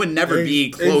 Yeah. We would never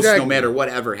be close no matter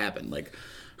whatever happened. Like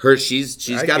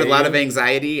she's got a lot of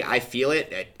anxiety. I feel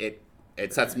it.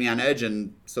 It sets me on edge,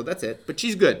 and so that's it. But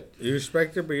she's good. You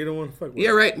respect her, but you don't want to fuck with her. Yeah,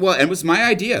 right. Well, it was my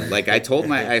idea. Like, I told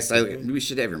I said, we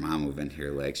should have your mom move in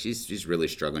here. Like, she's really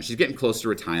struggling. She's getting close to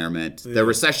retirement. Yeah. The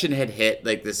recession had hit.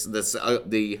 Like,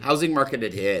 the housing market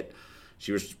had hit.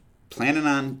 She was planning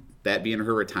on that being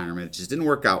her retirement. It just didn't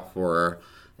work out for her.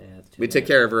 Yeah, we took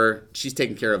care of her. She's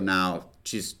taken care of now.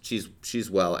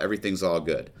 She's well. Everything's all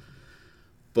good.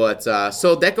 But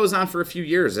so that goes on for a few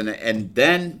years, and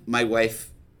then my wife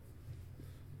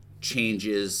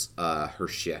changes her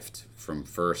shift from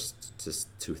first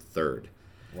to third.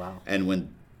 Wow. And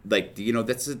when, like, you know,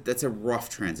 that's a rough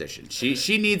transition.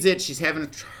 She needs it. She's having a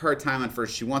hard time on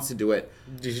first. She wants to do it.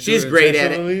 She's great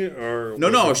at it.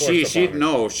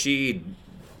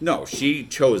 She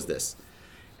chose this.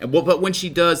 But when she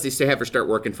does, they say have her start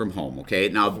working from home. Okay.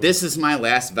 Now this is my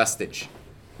last vestige.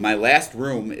 My last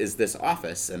room is this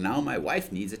office, and now my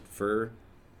wife needs it for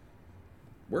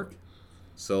work.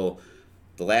 So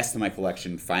the last of my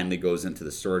collection finally goes into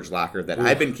the storage locker that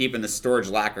I've been keeping the storage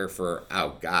locker for,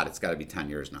 it's got to be 10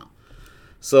 years now.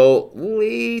 So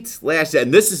late last year,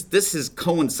 and this is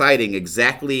coinciding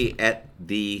exactly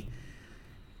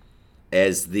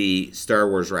as the Star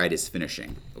Wars ride is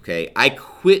finishing. Okay, I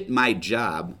quit my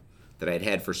job that I'd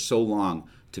had for so long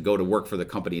to go to work for the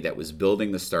company that was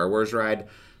building the Star Wars ride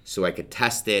so I could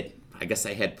test it. I guess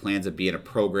I had plans of being a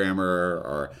programmer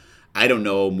or, I don't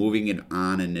know, moving it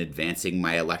on and advancing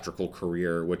my electrical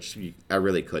career, which I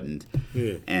really couldn't.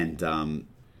 Yeah.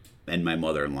 And my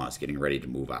mother-in-law is getting ready to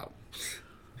move out.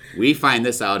 We find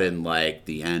this out in like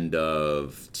the end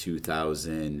of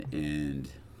 2000 and,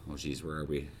 oh geez, where are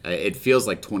we? It feels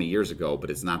like 20 years ago, but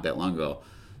it's not that long ago.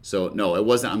 So, no, it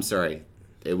wasn't, I'm sorry.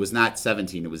 It was not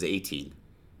 17, it was 18.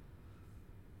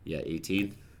 Yeah,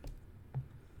 18.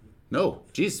 No,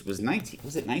 geez, it was 19.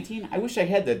 Was it 19? I wish I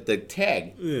had the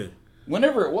tag. Yeah.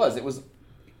 Whenever it was,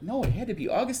 no, it had to be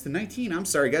August the 19th. I'm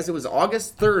sorry, guys. It was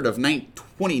August 3rd of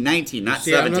 2019, not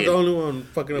 17. I'm not the only one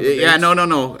fucking up with Yeah, dates.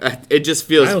 no. It just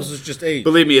feels... I was just 8.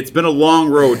 Believe me, it's been a long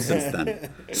road since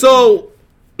then. So,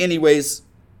 anyways,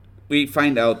 we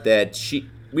find out that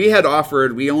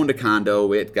we owned a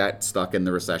condo. It got stuck in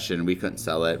the recession. We couldn't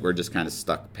sell it. We're just kind of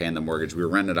stuck paying the mortgage. We were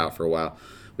renting it out for a while.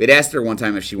 We had asked her one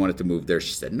time if she wanted to move there.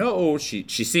 She said no. She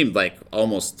seemed like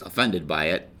almost offended by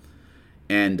it.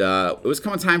 And it was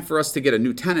coming time for us to get a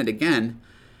new tenant again.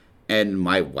 And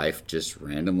my wife just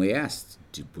randomly asked,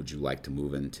 would you like to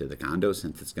move into the condo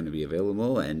since it's going to be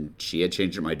available? And she had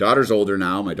changed it. My daughter's older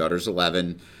now. My daughter's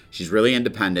 11. She's really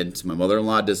independent. My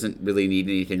mother-in-law doesn't really need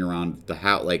anything around the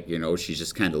house. Like, she's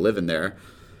just kind of living there.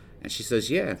 And she says,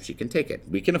 yeah, she can take it.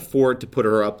 We can afford to put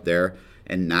her up there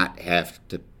and not have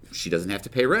to, she doesn't have to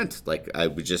pay rent. Like, I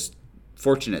was just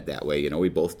fortunate that way. We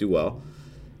both do well.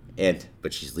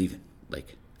 But she's leaving.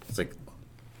 Like, it's like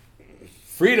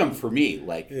freedom for me.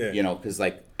 Like, because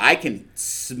like I can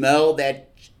smell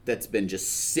that's been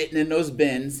just sitting in those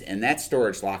bins and that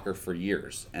storage locker for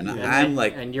years. And I'm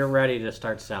like... And you're ready to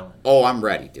start selling. Oh, I'm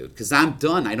ready, dude. Because I'm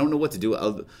done. I don't know what to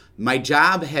do. My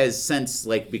job has since,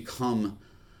 like, become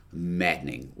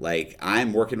maddening. Like,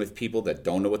 I'm working with people that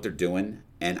don't know what they're doing.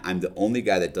 And I'm the only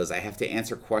guy that does. I have to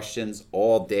answer questions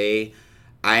all day.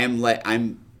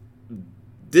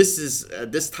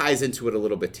 This ties into it a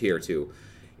little bit here, too,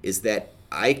 is that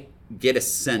I get a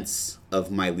sense of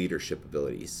my leadership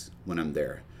abilities when I'm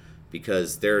there.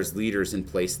 Because there's leaders in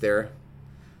place there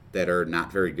that are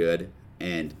not very good.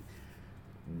 And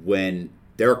when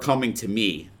they're coming to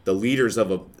me, the leaders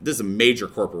this is a major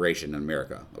corporation in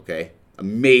America, okay? A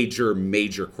major,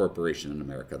 major corporation in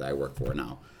America that I work for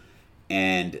now.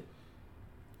 And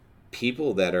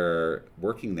people that are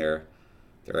working there,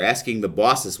 they're asking the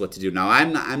bosses what to do. Now,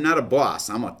 I'm not a boss.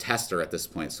 I'm a tester at this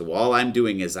point. So all I'm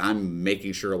doing is I'm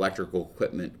making sure electrical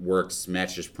equipment works,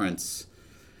 matches prints,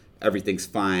 everything's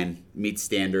fine, meets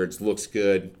standards, looks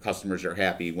good, customers are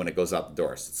happy when it goes out the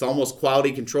doors. It's almost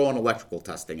quality control and electrical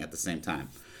testing at the same time.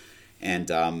 And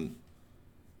I'm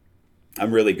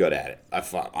really good at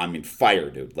it. Fire,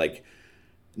 dude. Like,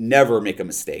 never make a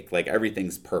mistake. Like,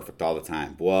 everything's perfect all the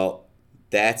time. Well,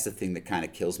 that's the thing that kind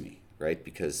of kills me. Right?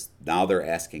 Because now they're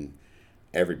asking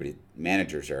everybody,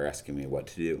 managers are asking me what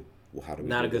to do. Well, how do we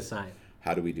Not do a good this? sign.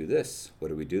 How do we do this? What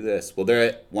do we do this?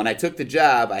 Well, when I took the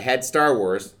job, I had Star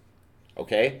Wars,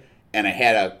 okay? And I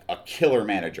had a killer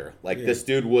manager. Like, This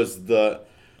dude was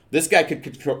this guy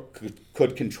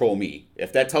could control me.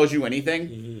 If that tells you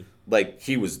anything, like,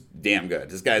 he was damn good.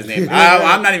 This guy's name,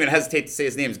 I'm not even hesitate to say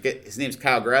his name. His name's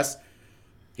Kyle Gress.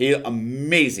 He's an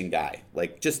amazing guy,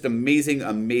 like just amazing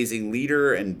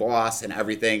leader and boss and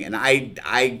everything. And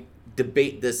I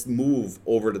debate this move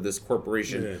over to this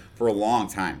corporation for a long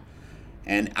time.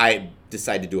 And I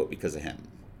decided to do it because of him.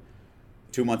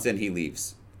 2 months in, he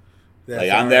leaves.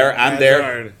 I'm there.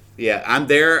 Hard. Yeah, I'm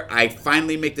there. I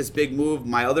finally make this big move.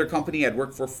 My other company I'd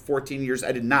worked for 14 years.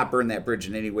 I did not burn that bridge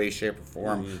in any way, shape, or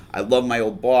form. Mm-hmm. I love my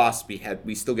old boss.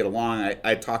 We still get along.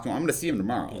 I talk to him. I'm going to see him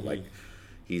tomorrow. Mm-hmm. Like,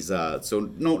 he's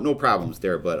so no problems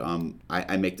there. But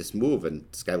I make this move and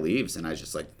this guy leaves, and I was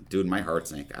just like, dude, my heart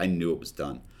sank. I knew it was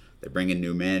done. They bring in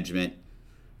new management.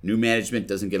 New management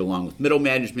doesn't get along with middle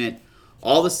management.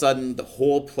 All of a sudden, the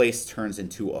whole place turns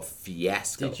into a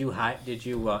fiasco. Did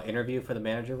you interview for the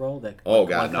manager role? Oh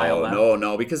God,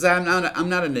 no, because I'm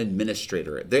not an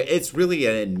administrator. It's really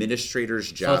an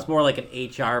administrator's job. So it's more like an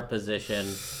HR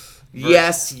position.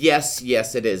 Yes,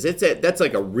 it is. That's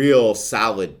like a real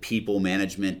solid people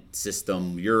management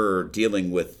system. You're dealing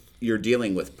with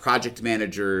project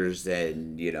managers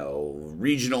and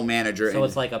regional managers. So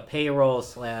it's like a payroll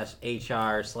 / HR /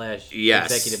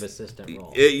 executive assistant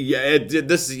role.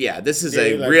 This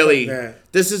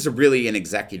is a really an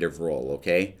executive role.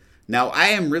 Okay. Now I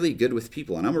am really good with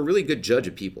people, and I'm a really good judge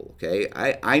of people. Okay.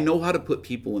 I know how to put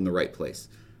people in the right place,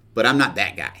 but I'm not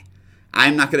that guy.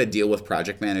 I'm not going to deal with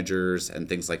project managers and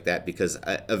things like that because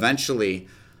eventually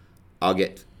I'll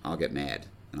get mad.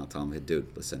 And I'll tell him, hey,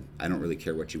 dude, listen, I don't really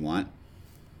care what you want.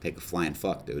 take a flying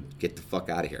fuck, dude. Get the fuck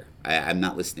out of here. I'm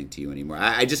not listening to you anymore.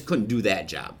 I just couldn't do that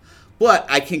job. But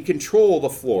I can control the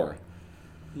floor.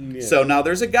 Yeah. So now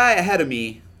there's a guy ahead of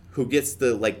me who gets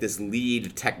this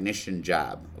lead technician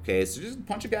job. Okay, so just a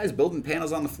bunch of guys building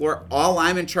panels on the floor. All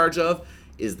I'm in charge of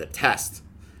is the test.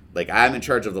 Like, I'm in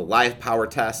charge of the live power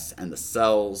tests and the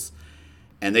cells.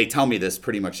 And they tell me this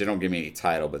pretty much. They don't give me any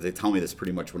title, but they tell me this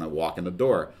pretty much when I walk in the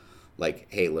door. Like,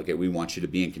 hey, look, we want you to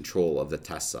be in control of the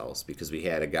test cells, because we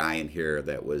had a guy in here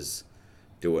that wasn't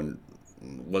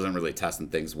really testing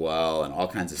things well, and all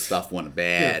kinds of stuff went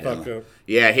bad.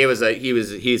 Yeah,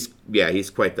 he's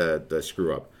quite the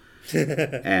screw up.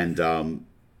 And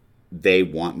they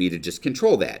want me to just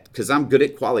control that, because I'm good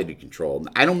at quality control.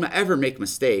 I don't ever make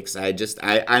mistakes.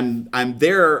 I'm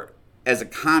there as a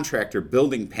contractor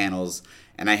building panels,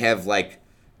 and I have like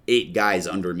 8 guys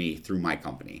under me through my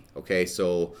company. Okay,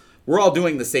 so we're all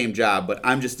doing the same job, but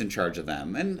I'm just in charge of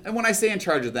them. And when I say in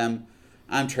charge of them,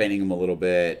 I'm training them a little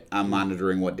bit. I'm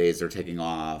monitoring what days they're taking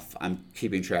off. I'm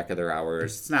keeping track of their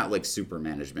hours. It's not like super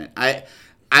management. I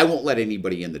won't let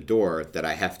anybody in the door that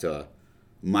I have to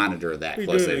monitor that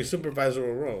closely. You're doing a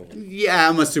supervisor role. Yeah,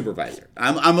 I'm a supervisor.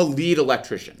 I'm a lead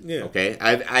electrician. Yeah. Okay,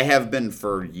 I have been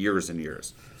for years and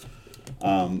years.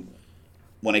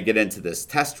 When I get into this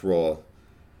test role,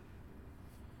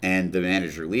 and the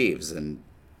manager leaves, and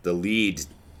the lead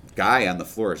guy on the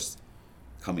floor is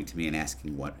coming to me and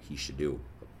asking what he should do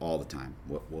all the time.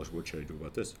 What should I do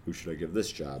about this? Who should I give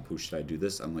this job? Who should I do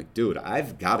this? I'm like, dude,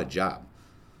 I've got a job.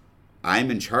 I'm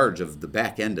in charge of the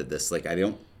back end of this. Like,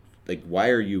 why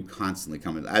are you constantly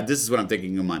coming? This is what I'm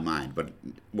thinking in my mind. But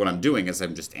what I'm doing is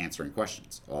I'm just answering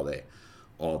questions all day.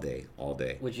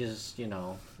 Which is,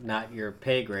 not your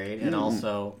pay grade. And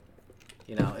also,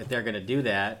 if they're going to do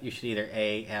that, you should either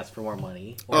A, ask for more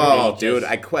money. Or dude,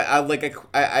 I quit.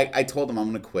 I told them I'm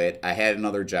going to quit. I had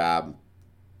another job.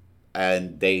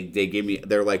 And they gave me,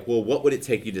 they're like, well, what would it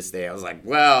take you to stay? I was like,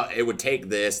 well, it would take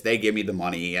this. They give me the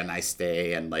money and I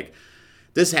stay. And like,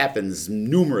 this happens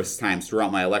numerous times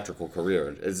throughout my electrical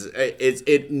career.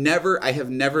 I have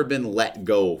never been let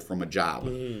go from a job.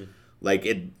 Mm. Like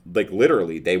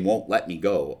literally, they won't let me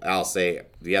go. I'll say,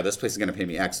 yeah, this place is going to pay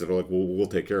me X. They're like, well, we'll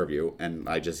take care of you. And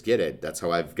I just get it. That's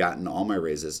how I've gotten all my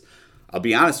raises. I'll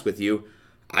be honest with you.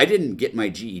 I didn't get my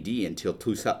GED until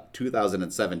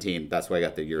 2017. That's why I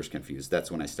got the years confused. That's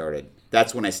when I started.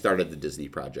 That's when I started the Disney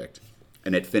project.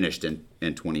 And it finished in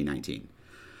 2019.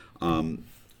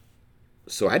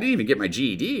 So I didn't even get my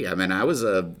GED. I mean, I was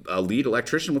a lead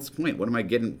electrician. What's the point? What am I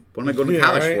going to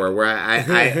college for? Where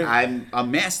I'm a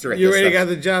master at this You already stuff. got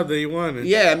the job that you wanted.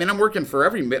 Yeah, I mean, I'm working for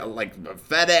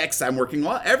FedEx. I'm working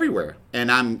everywhere.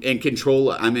 And I'm in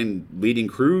control. I'm in leading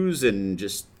crews and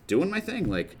just doing my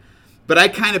thing. But I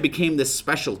kind of became this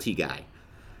specialty guy.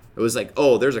 It was like,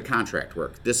 oh, there's a contract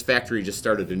work. This factory just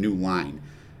started a new line.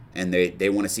 And they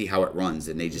want to see how it runs,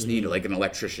 and they just need like an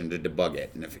electrician to debug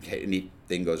it, and if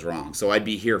anything goes wrong. So I'd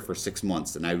be here for 6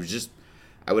 months, and I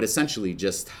would essentially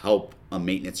just help a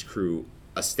maintenance crew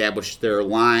establish their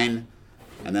line,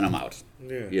 and then I'm out.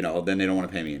 Yeah. Then they don't want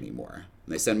to pay me anymore.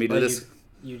 And they send me to this.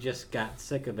 You just got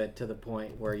sick of it to the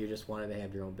point where you just wanted to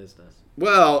have your own business.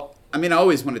 Well, I mean, I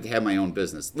always wanted to have my own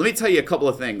business. Let me tell you a couple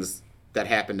of things that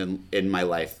happened in my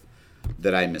life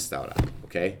that I missed out on,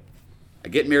 okay? I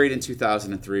get married in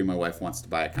 2003. My wife wants to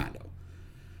buy a condo.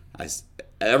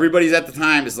 Everybody's at the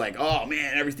time is like, oh,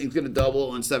 man, everything's going to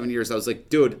double in 7 years. I was like,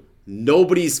 dude,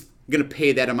 nobody's going to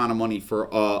pay that amount of money for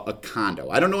a condo.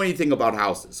 I don't know anything about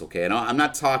houses, okay? And I'm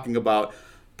not talking about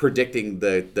predicting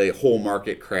the whole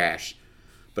market crash.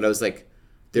 But I was like,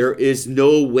 there is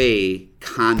no way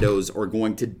condos are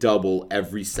going to double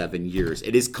every 7 years.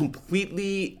 It is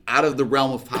completely out of the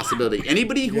realm of possibility.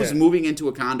 Anybody who's moving into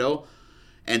a condo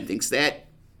and thinks that,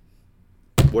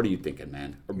 what are you thinking,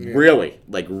 man? Yeah. Really?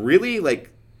 Really?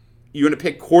 You going to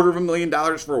pay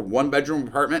 $250,000 for a 1-bedroom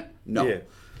apartment? No. Yeah.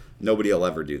 Nobody will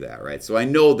ever do that, right? So I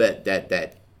know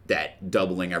that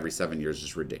doubling every 7 years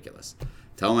is ridiculous.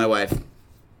 Tell my wife,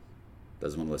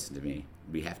 doesn't want to listen to me.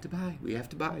 We have to buy.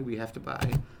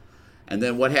 And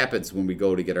then what happens when we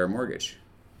go to get our mortgage?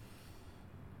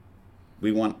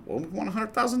 We want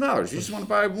 $100,000. You just want to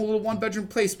buy a little 1-bedroom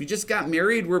place. We just got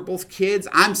married. We're both kids.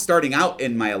 I'm starting out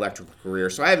in my electrical career,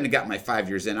 so I haven't got my 5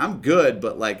 years in. I'm good,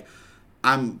 but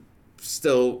I'm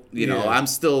still, I'm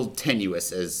still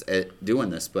tenuous as at doing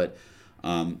this. But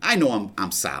I know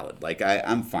I'm solid.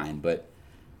 I'm fine. But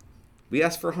we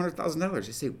asked for $100,000.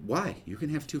 They say, why? You can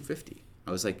have $250,000.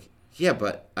 I was like, yeah,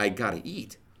 but I gotta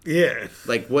eat. Yeah.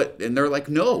 What? And they're like,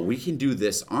 no, we can do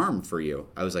this arm for you.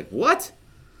 I was like, what?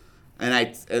 And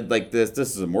this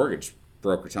is a mortgage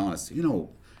broker telling us,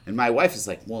 and And my wife is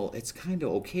like, well, it's kind of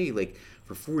okay. Like,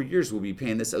 for 4 years, we'll be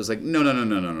paying this. I was like,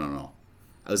 no.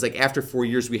 I was like, after 4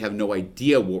 years, we have no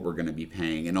idea what we're going to be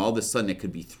paying. And all of a sudden, it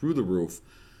could be through the roof.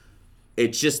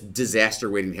 It's just disaster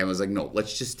waiting to happen. I was like, no,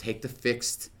 let's just take the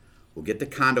fixed. We'll get the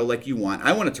condo like you want.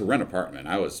 I wanted to rent an apartment.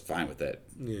 I was fine with it.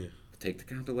 Yeah. Take the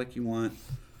condo like you want.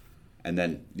 And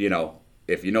then,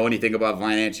 if you know anything about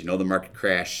finance, you know the market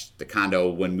crash. The condo,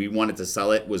 when we wanted to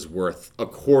sell it, was worth a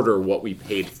quarter what we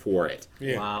paid for it.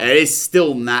 Yeah. Wow. And it's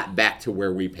still not back to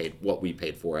where we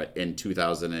paid for it in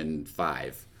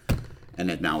 2005. And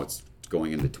then now it's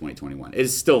going into 2021. It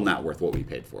is still not worth what we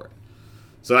paid for it.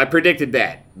 So I predicted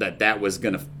that was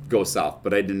going to go south,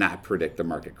 but I did not predict the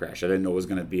market crash. I didn't know it was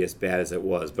going to be as bad as it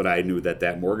was, but I knew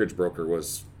that mortgage broker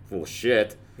was full of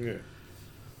shit. Yeah.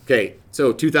 Okay,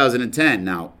 so 2010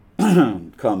 now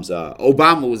comes.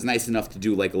 Obama was nice enough to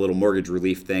do like a little mortgage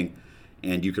relief thing,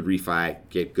 and you could refi,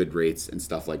 get good rates and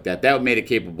stuff like that. That made it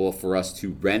capable for us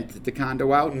to rent the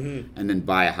condo out and then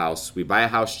buy a house. We buy a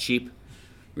house cheap.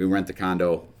 We rent the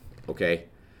condo. Okay,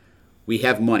 we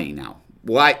have money now.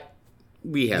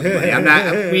 We have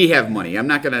money. We have money. I'm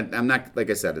not like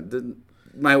I said.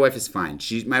 My wife is fine.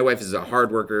 My wife is a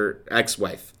hard worker.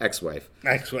 Ex-wife.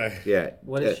 Yeah.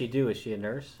 What does she do? Is she a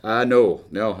nurse? No.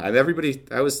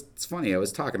 It's funny. I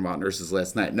was talking about nurses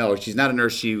last night. No, she's not a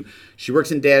nurse. She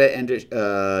works in data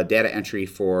entry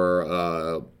for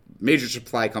a major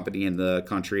supply company in the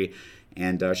country,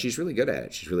 and she's really good at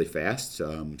it. She's really fast.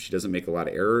 She doesn't make a lot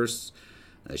of errors.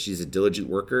 She's a diligent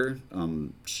worker.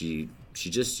 She's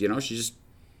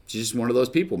just one of those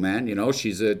people, man.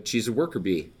 She's a worker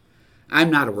bee. I'm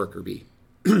not a worker bee.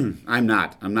 I'm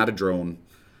not a drone.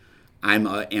 I'm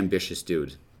an ambitious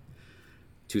dude.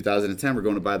 2010, we're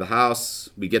going to buy the house.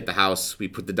 We get the house. We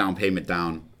put the down payment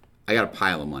down. I got a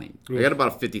pile of money. I got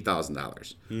about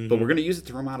 $50,000. But we're going to use it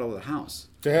to remodel the house.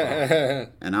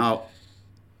 And I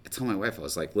told my wife, I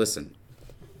was like, listen,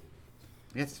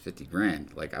 we got this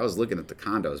 $50,000. Like, I was looking at the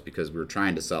condos because we were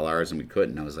trying to sell ours and we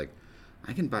couldn't. I was like,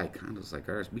 I can buy condos like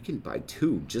ours. We can buy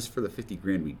two just for the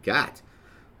 $50,000 we got.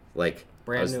 Like,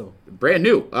 brand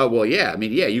new. Oh, well, yeah. I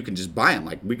mean, yeah, you can just buy them.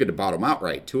 Like, we could have bought them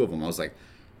outright, two of them. I was like,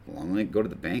 well, I'm going to go to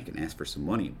the bank and ask for some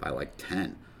money and buy like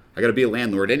 10. I got to be a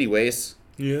landlord anyways.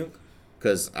 Yeah.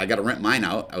 Because I got to rent mine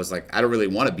out. I was like, I don't really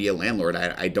want to be a landlord.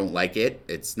 I don't like it.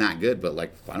 It's not good. But,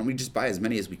 like, why don't we just buy as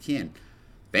many as we can?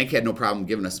 Bank had no problem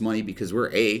giving us money because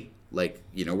we're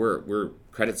we're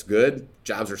credit's good.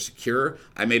 Jobs are secure.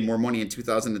 I made more money in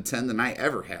 2010 than I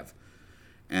ever have.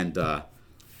 And,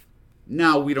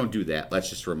 no, we don't do that. Let's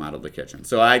just remodel the kitchen.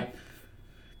 So I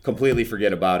completely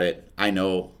forget about it. I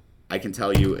know I can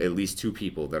tell you at least two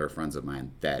people that are friends of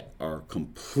mine that are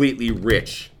completely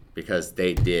rich because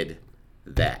they did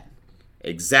that.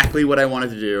 Exactly what I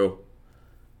wanted to do.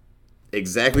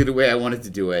 Exactly the way I wanted to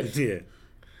do it. Yeah.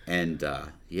 And,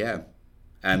 yeah.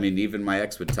 I mean, even my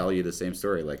ex would tell you the same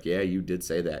story. Like, yeah, you did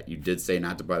say that. You did say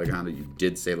not to buy the condo. You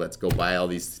did say let's go buy all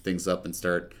these things up and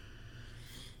start.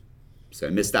 So I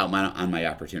missed out on my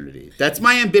opportunity. That's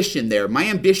my ambition there. My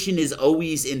ambition is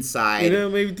always inside.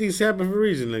 Maybe things happen for a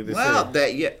reason, like this. Well,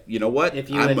 you know what? If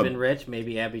you had been rich,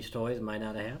 maybe Abby's Toys might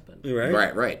not have happened.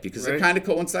 Right. Because they're kind of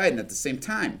coinciding at the same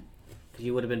time.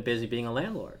 You would have been busy being a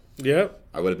landlord. Yep.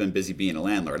 I would have been busy being a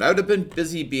landlord. I would have been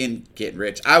busy getting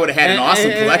rich. I would have had an awesome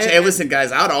collection. Hey, listen,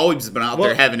 guys, I would have always been out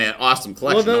there having an awesome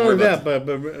collection. Well, not only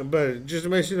that, but just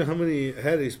imagine how many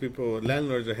headaches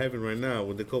landlords are having right now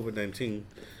with the COVID-19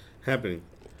 happening.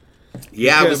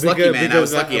 Yeah, I was lucky, man. I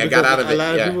was lucky. I got out of it. A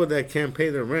lot of people that can't pay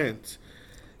their rent.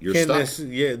 You're stuck.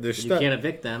 They're stuck. You can't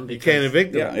evict them. You can't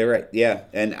evict them. Yeah, you're right. Yeah,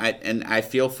 and I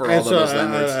feel for all of those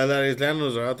landlords. A lot of these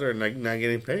landlords are out there not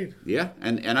getting paid. Yeah,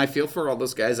 and I feel for all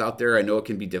those guys out there. I know it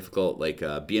can be difficult. Like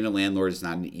being a landlord is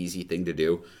not an easy thing to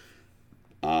do.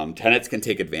 Tenants can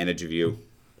take advantage of you,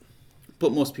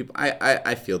 but most people,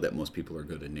 I feel that most people are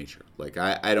good in nature. Like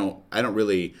I don't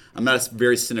really. I'm not a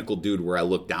very cynical dude where I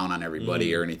look down on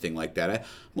everybody or anything like that.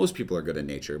 Most people are good in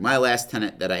nature. My last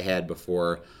tenant that I had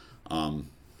before.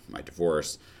 My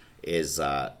divorce is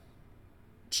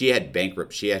she had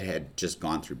bankrupt. She had just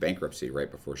gone through bankruptcy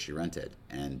right before she rented,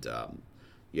 and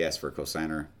you asked for a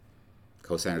cosigner.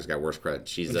 Cosigner's got worse credit.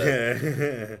 She's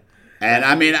a, and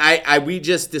I mean, we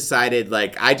just decided,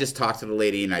 like, I just talked to the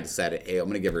lady and I decided, hey, I'm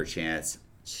gonna give her a chance.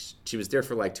 She was there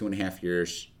for like 2.5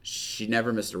 years. She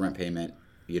never missed a rent payment.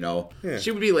 She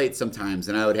would be late sometimes,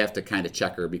 and I would have to kind of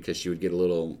check her because she would get a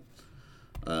little.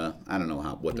 I don't know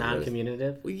what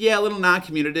non-communicative. Yeah, a little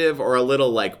non-communicative or a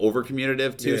little like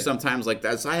over-communicative too. Yeah. Sometimes like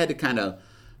that. So I had to kind of,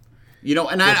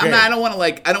 and I don't want to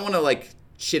like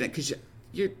shit it because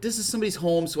this is somebody's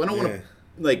home, so I don't want to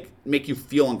like make you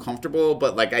feel uncomfortable,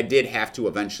 but like I did have to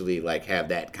eventually like have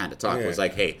that kind of talk. It was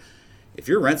like, hey, if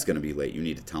your rent's gonna be late, you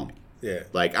need to tell me. Yeah.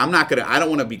 Like I don't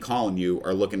want to be calling you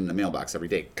or looking in the mailbox every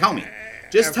day. Tell me.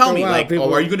 Just tell me, like,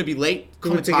 are you gonna be late?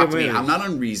 Come and talk to me. I'm not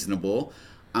unreasonable.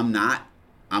 I'm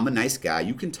a nice guy.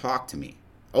 You can talk to me.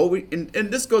 Oh, and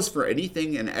this goes for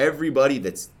anything and everybody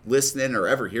that's listening or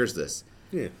ever hears this.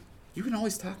 Yeah. You can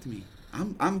always talk to me.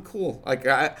 I'm cool. Like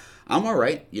I'm all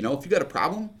right. You know, if you got a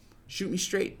problem, shoot me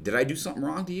straight. Did I do something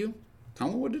wrong to you? Tell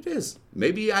me what it is.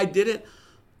 Maybe I did it.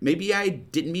 Maybe I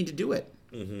didn't mean to do it.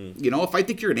 Mm-hmm. You know, if I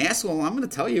think you're an asshole, I'm going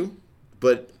to tell you.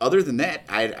 But other than that,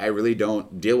 I really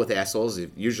don't deal with assholes.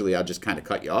 Usually I'll just kind of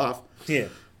cut you off. Yeah.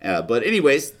 But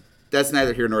anyways, that's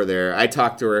neither here nor there. I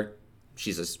talked to her.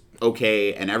 She's just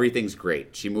okay, and everything's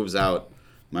great. She moves out.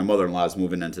 My mother-in-law is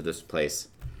moving into this place.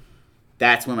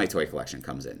 That's when my toy collection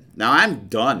comes in. Now, I'm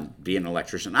done being an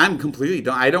electrician. I'm completely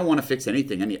done. I don't want to fix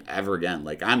anything ever again.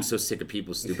 Like, I'm so sick of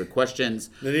people's stupid questions.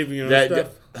 Not even your own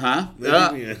stuff? Huh?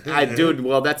 Dude,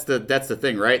 well, that's the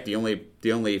thing, right? The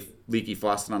only leaky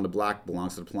faucet on the block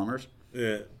belongs to the plumbers.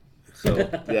 Yeah. So,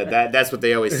 yeah, that's what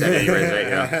they always said anyways, right?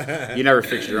 You know? You never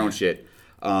fix your own shit.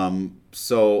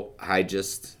 So,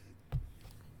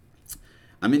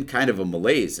 I'm in kind of a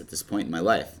malaise at this point in my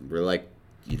life. We're like,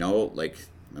 you know, like...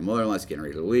 My mother-in-law's getting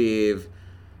ready to leave.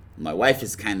 My wife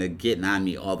is kind of getting on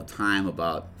me all the time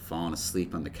about falling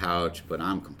asleep on the couch, but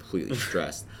I'm completely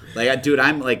stressed. I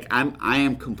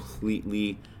am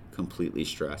completely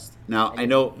stressed. Now, I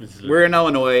know we're in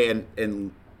Illinois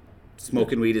and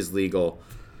smoking weed is legal.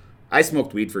 I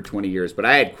smoked weed for 20 years, but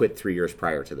I had quit 3 years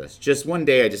prior to this. Just one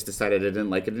day I just decided I didn't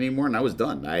like it anymore, and I was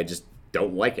done. I just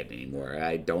don't like it anymore.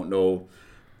 I don't know.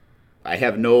 I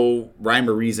have no rhyme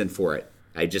or reason for it.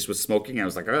 I just was smoking. I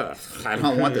was like, ugh, I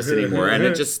don't want this anymore. And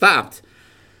it just stopped.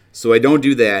 So I don't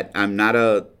do that. I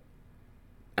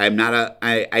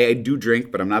do drink,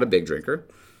 but I'm not a big drinker.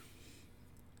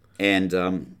 And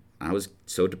I was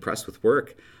so depressed with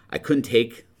work. I couldn't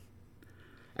take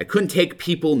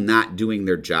people not doing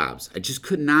their jobs. I just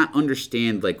could not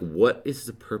understand, like, what is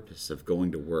the purpose of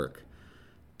going to work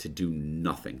to do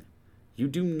nothing? You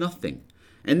do nothing.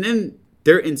 And then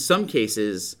there, in some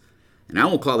cases... And I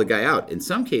won't call the guy out. In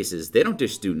some cases, they don't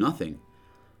just do nothing.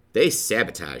 They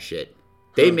sabotage shit.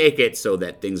 They make it so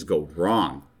that things go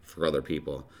wrong for other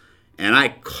people. And I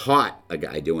caught a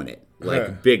guy doing it,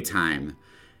 like big time.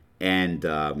 And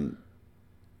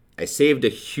I saved a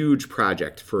huge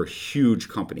project for a huge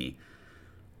company.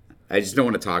 I just don't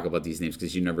want to talk about these names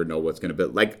because you never know what's going to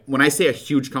be. Like, when I say a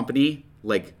huge company,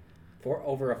 like... For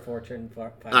over a Fortune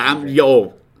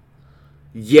 500.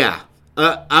 Yeah.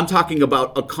 I'm talking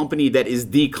about a company that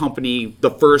is the company,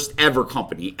 the first ever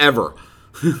company, ever.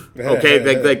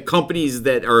 Okay? like companies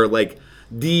that are like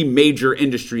the major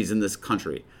industries in this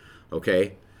country.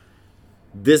 Okay?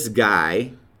 This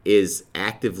guy is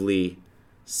actively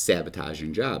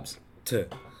sabotaging jobs.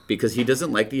 Because he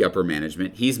doesn't like the upper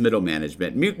management. He's middle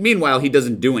management. Meanwhile, he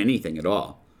doesn't do anything at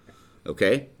all.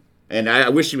 Okay? And I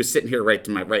wish he was sitting here right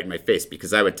in my face,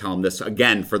 because I would tell him this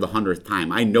again for the 100th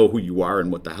time. I know who you are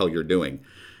and what the hell you're doing.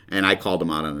 And I called him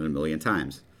out on it 1,000,000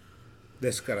 times.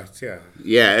 That's correct, yeah.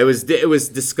 Yeah, it was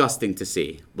disgusting to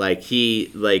see. Like,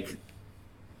 he, like,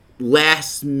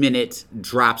 last minute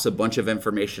drops a bunch of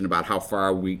information about how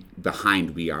far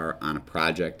behind we are on a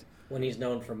project. When he's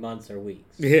known for months or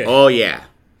weeks. Yeah. Oh, yeah.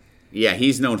 Yeah,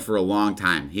 he's known for a long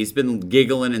time. He's been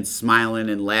giggling and smiling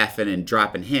and laughing and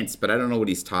dropping hints, but I don't know what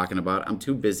he's talking about. I'm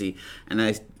too busy, and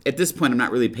at this point, I'm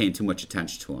not really paying too much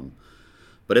attention to him.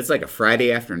 But it's like a Friday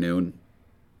afternoon.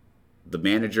 The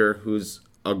manager, who's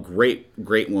a great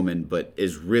woman, but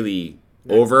is really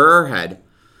over her head,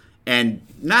 and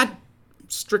not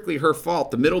strictly her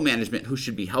fault. The middle management, who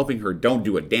should be helping her, don't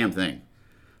do a damn thing.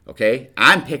 Okay?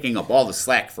 I'm picking up all the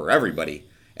slack for everybody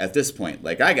at this point.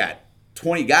 Like, I got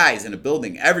 20 guys in a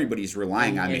building. Everybody's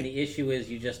relying on me. And the issue is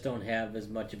you just don't have as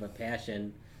much of a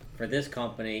passion for this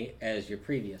company as your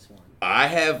previous one. I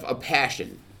have a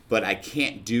passion, but I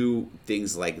can't do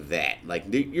things like that. Like,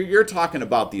 you're talking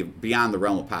about the beyond the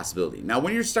realm of possibility. Now,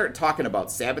 when you start talking about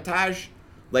sabotage,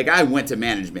 like, I went to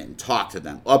management and talked to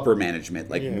them, upper management,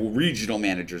 like regional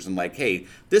managers, and like, hey,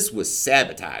 this was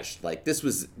sabotage. Like, this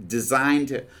was designed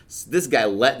to, this guy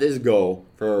let this go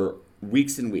for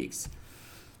weeks and weeks.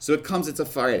 So it's a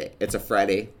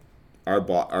Friday.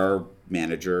 Our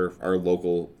manager, our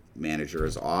local manager,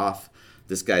 is off.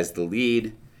 This guy's the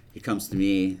lead. He comes to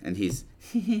me, and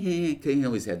he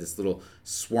always had this little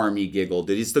swarmy giggle.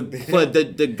 He's the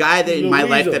guy that in my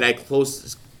life that I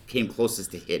came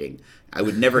closest to hitting. I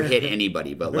would never hit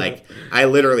anybody, but like I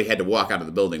literally had to walk out of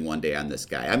the building one day on this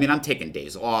guy. I mean, I'm taking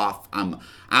days off.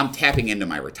 I'm tapping into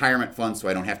my retirement fund so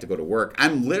I don't have to go to work.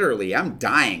 I'm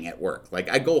dying at work. Like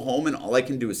I go home and all I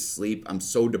can do is sleep. I'm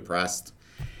so depressed.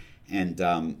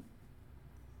 And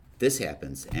this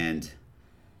happens, and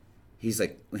he's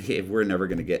like, hey,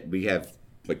 we have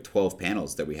like 12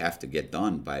 panels that we have to get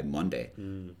done by Monday.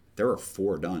 There were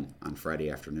 4 done on Friday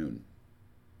afternoon.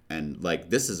 And like,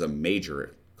 this is a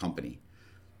major company.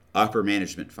 Upper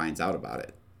management finds out about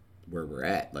it, where we're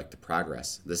at, like the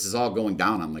progress. This is all going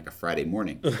down on like a Friday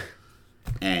morning.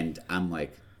 And I'm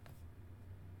like,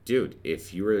 dude,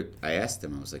 I asked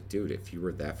him, I was like, dude, if you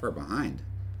were that far behind,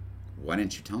 why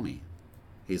didn't you tell me?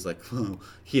 He's like, well,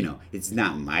 it's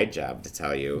not my job to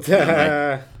tell you.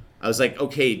 I was like,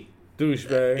 okay.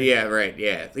 Douchebag. Yeah, right,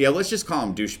 yeah. Yeah, let's just call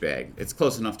him douchebag. It's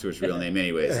close enough to his real name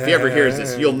anyways. If he ever hears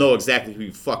this, you'll know exactly who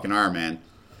you fucking are, man.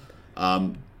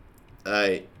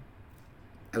 I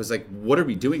was like, what are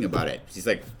we doing about it? He's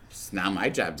like, it's not my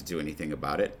job to do anything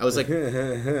about it. I was like,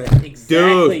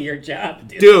 exactly your job.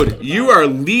 Dude, you are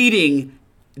leading.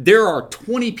 There are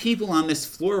 20 people on this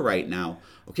floor right now.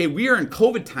 Okay, we are in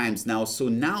COVID times now, so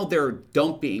now they're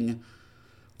dumping.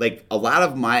 Like, a lot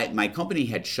of my company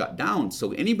had shut down,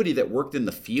 so anybody that worked in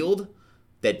the field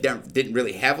that didn't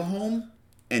really have a home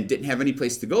and didn't have any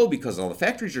place to go because all the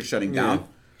factories are shutting down,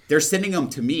 they're sending them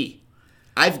to me.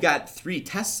 I've got 3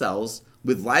 test cells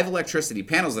with live electricity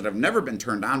panels that have never been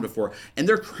turned on before, and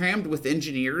they're crammed with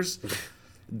engineers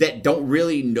that don't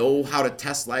really know how to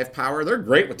test live power. They're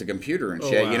great with the computer and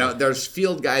shit. Wow. There's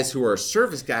field guys who are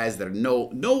service guys that know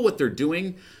what they're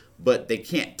doing, but they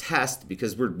can't test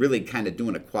because we're really kind of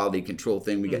doing a quality control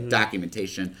thing. We got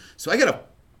documentation. So I have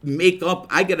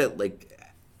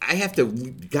to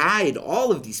guide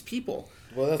all of these people.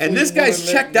 Well, and this guy's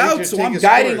checked out, so I'm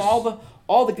guiding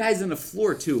all the guys on the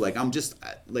floor too. Like I'm just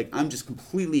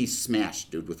completely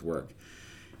smashed, dude, with work.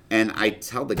 And I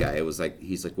tell the guy,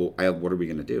 he's like, well, what are we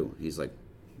gonna do? He's like,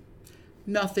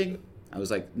 nothing. I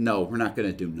was like, no, we're not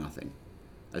gonna do nothing.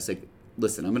 I was like,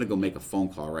 listen, I'm gonna go make a phone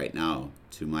call right now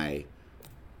to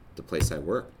the place I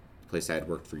work, the place I had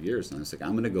worked for years, and I was like,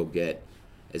 I'm gonna go get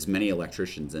as many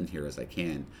electricians in here as I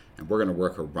can, and we're gonna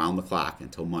work around the clock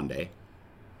until Monday,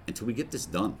 until we get this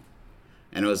done.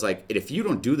 And I was like, if you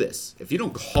don't do this, if you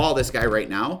don't call this guy right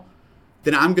now,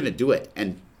 then I'm gonna do it,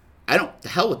 and the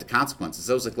hell with the consequences.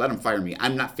 I was like, let him fire me.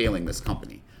 I'm not failing this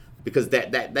company, because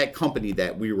that company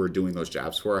that we were doing those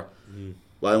jobs for,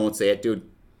 well, I won't say it, dude.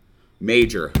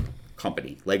 Major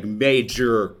company, like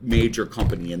major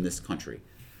company in this country,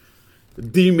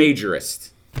 the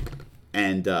majorest.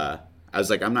 And I was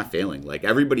like, I'm not failing. Like,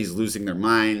 everybody's losing their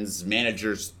minds.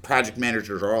 Project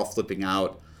managers are all flipping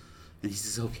out. And he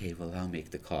says, okay, well, I'll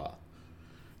make the call.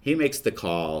 He makes the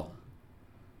call.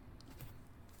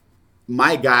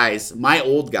 My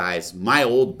old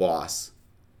boss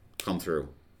come through.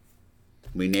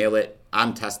 We nail it.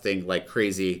 I'm testing like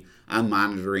crazy. I'm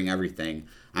monitoring everything.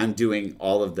 I'm doing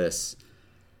all of this.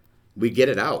 We get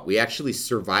it out. We actually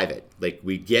survive it. Like,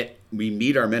 we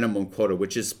meet our minimum quota,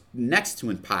 which is next to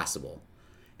impossible.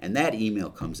 And that email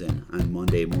comes in on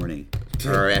Monday morning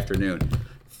or afternoon.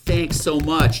 Thanks so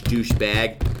much,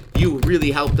 douchebag. You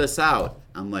really helped us out.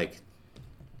 I'm like,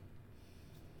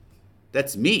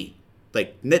 that's me.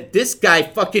 Like, this guy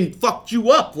fucking fucked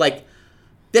you up. Like,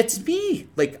 that's me.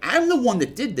 Like, I'm the one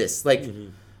that did this. Like,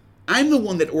 I'm the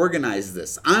one that organized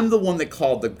this. I'm the one that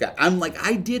called the guy. I'm like,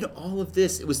 I did all of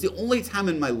this. It was the only time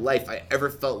in my life I ever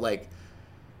felt like,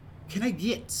 can I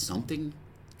get something?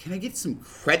 Can I get some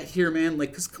credit here, man?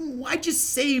 Like, because come on, I just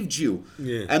saved you.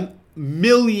 Yeah.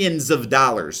 Millions of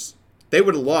dollars. They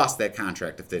would have lost that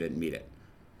contract if they didn't meet it.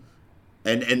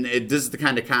 And this is the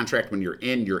kind of contract, when you're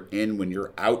in, you're in. When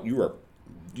you're out,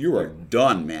 you are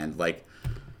done, man. Like,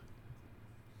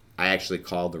 I actually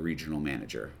called the regional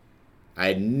manager. I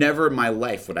had never in my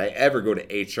life would I ever go to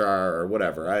HR or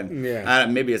whatever.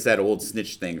 Maybe it's that old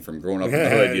snitch thing from growing up in the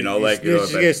hood, like you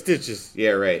get stitches.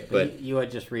 Yeah, right. But you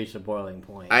had just reached a boiling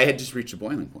point. I had just reached a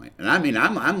boiling point, and I mean,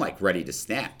 I'm like ready to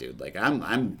snap, dude. Like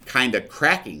I'm kind of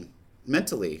cracking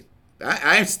mentally.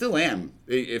 I still am.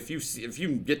 If you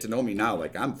get to know me now,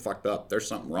 like, I'm fucked up. There's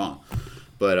something wrong,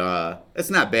 but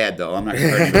it's not bad though. I'm not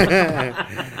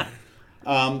gonna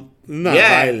not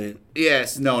violent.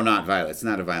 Yes, no, not violent. It's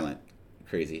not a violent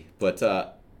crazy, but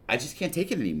I just can't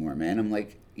take it anymore, man. I'm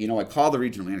like, I call the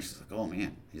regional manager. He's like, oh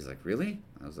man. He's like, really?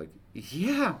 I was like,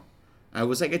 yeah. I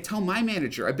was like, I tell my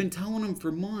manager. I've been telling him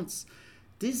for months.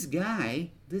 This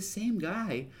same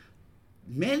guy.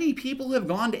 Many people have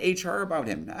gone to HR about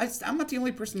him. I'm not the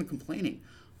only person complaining.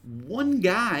 One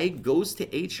guy goes to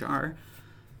HR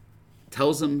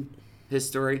tells him his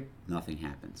story, nothing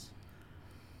happens.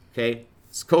 Okay,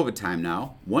 it's COVID time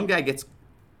now. One guy gets,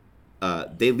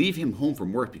 they leave him home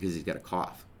from work because he's got a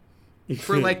cough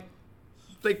for like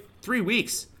 3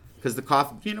 weeks. Because the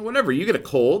cough, whatever. You get a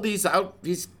cold, he's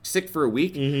sick for a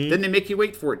week. Then they make you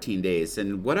wait 14 days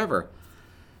and whatever.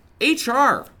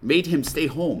 HR made him stay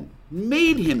home.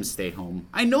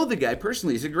 I know the guy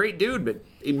personally. He's a great dude, but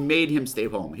he made him stay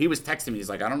home. He was texting me. He's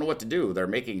like, I don't know what to do. They're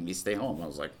making me stay home. I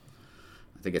was like,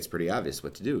 I think it's pretty obvious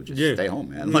what to do. Just stay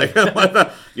home, man. Like,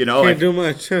 Can't do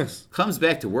much. Comes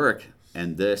back to work,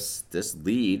 and this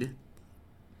lead,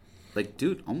 like,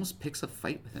 dude, almost picks a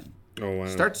fight with him. Oh, wow.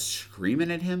 Starts screaming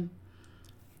at him,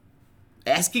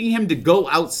 asking him to go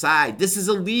outside. This is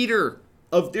a leader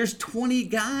there's 20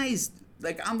 guys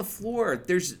like on the floor.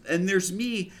 There's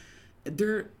me.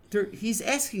 He's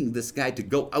asking this guy to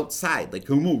go outside. Like,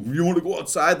 come on, you want to go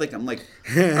outside? Like, I'm like,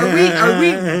 are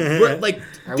we like,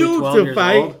 dude, to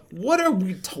fight? What are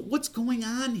we? What's going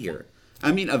on here?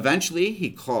 I mean, eventually he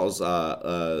calls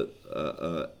a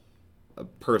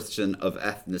person of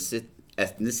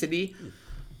ethnicity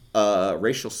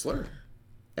racial slur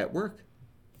at work.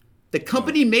 The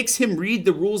company makes him read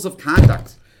the rules of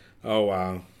conduct. Oh,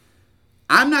 wow.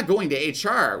 I'm not going to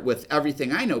HR with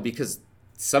everything I know because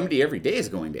somebody every day is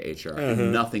going to HR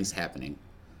and nothing's happening.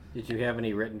 Did you have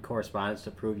any written correspondence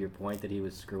to prove your point that he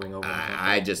was screwing over?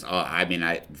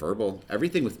 Verbal.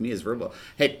 Everything with me is verbal.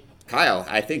 Hey, Kyle,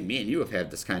 I think me and you have had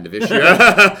this kind of issue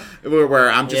where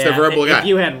I'm just a verbal guy. If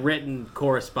you had written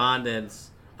correspondence.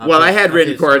 Well, I had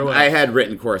written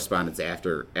correspondence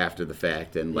after the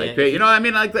fact, and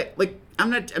I'm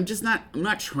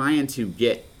not trying to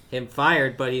get him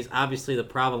fired, but he's obviously the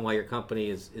problem why your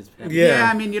company is Yeah,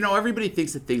 I mean, everybody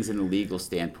thinks of things in a legal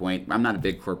standpoint. I'm not a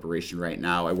big corporation right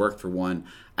now. I work for one.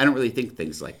 I don't really think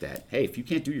things like that. Hey, if you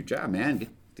can't do your job, man,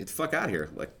 get the fuck out of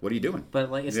here. Like, what are you doing?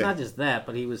 But it's not just that,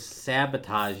 but he was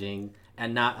sabotaging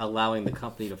and not allowing the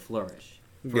company to flourish.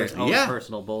 For his own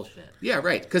personal bullshit. Yeah,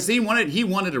 right. Because he wanted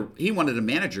a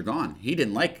manager gone. He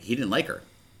didn't like her,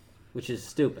 which is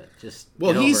stupid.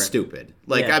 He's stupid.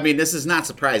 I mean, this is not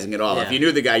surprising at all. Yeah. If you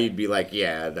knew the guy, you'd be like,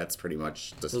 yeah, that's pretty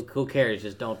much. Who cares?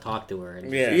 Just don't talk to her.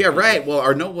 Right. Well,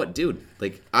 or know what, dude?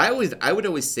 Like I would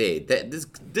always say that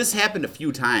this happened a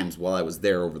few times while I was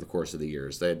there over the course of the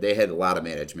years. They had a lot of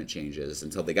management changes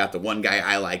until they got the one guy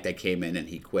I liked that came in and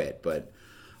he quit, but.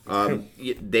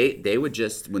 They would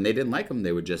just, when they didn't like him,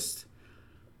 they would just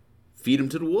feed him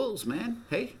to the wolves, man.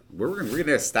 Hey, we're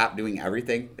gonna stop doing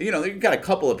everything. You've got a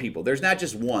couple of people. There's not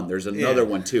just one. There's another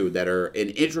one too that are in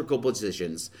integral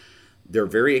positions. They're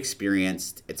very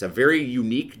experienced. It's a very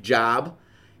unique job,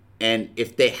 and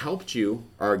if they helped you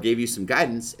or gave you some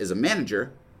guidance as a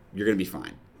manager, you're gonna be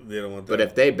fine. They don't want that. But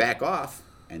if they back off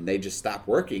and they just stop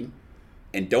working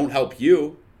and don't help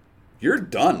you, you're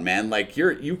done, man. Like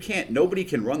you can't. Nobody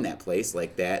can run that place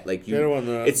like that. Like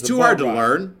it's too hard to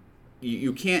learn.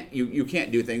 You can't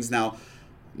do things. Now,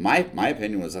 my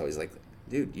opinion was always like,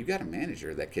 dude, you got a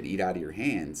manager that could eat out of your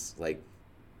hands. Like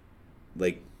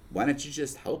why don't you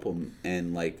just help them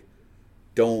and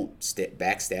don't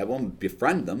backstab them,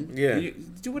 befriend them. Yeah.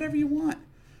 Do whatever you want.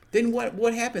 Then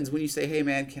what happens when you say, hey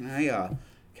man, can I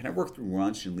work through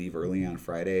lunch and leave early on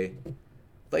Friday?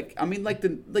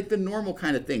 The normal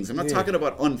kind of things. I'm not talking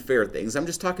about unfair things. I'm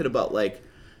just talking about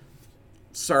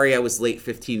sorry I was late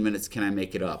 15 minutes. Can I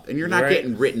make it up? And you're not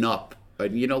getting written up.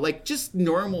 But just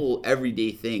normal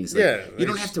everyday things. You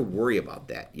don't have to worry about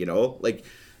that.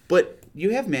 But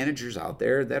you have managers out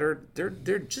there that are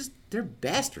they're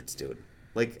bastards, dude.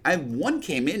 One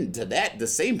came into the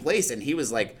same place and he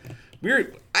was like,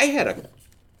 I had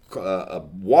a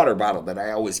water bottle that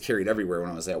I always carried everywhere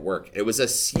when I was at work. It was a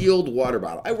sealed water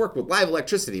bottle. I work with live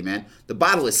electricity, man. The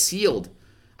bottle is sealed.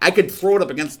 I could throw it up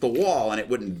against the wall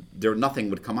and nothing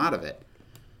would come out of it.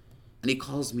 And he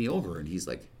calls me over and he's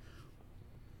like,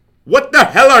 what the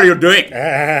hell are you doing? He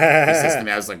says to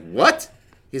me, I was like, what?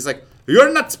 He's like,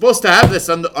 you're not supposed to have this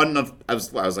on the I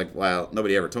was like, well,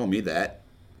 nobody ever told me that.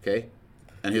 Okay.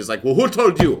 And he was like, well, who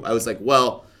told you? I was like,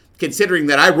 well, considering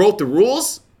that I wrote the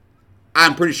rules,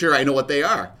 I'm pretty sure I know what they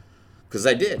are, because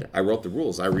I did. I wrote the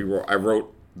rules. I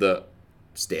wrote the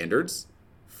standards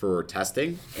for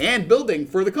testing and building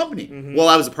for the company. Mm-hmm. Well,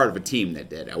 I was a part of a team that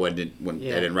did. I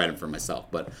didn't write them for myself,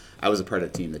 but I was a part of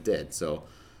a team that did. So,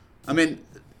 I mean,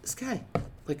 this guy,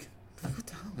 what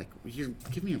the hell? You're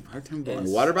giving me a hard time about a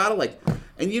water bottle?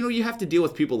 And you have to deal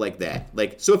with people like that.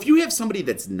 So if you have somebody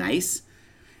that's nice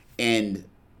and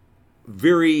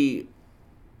very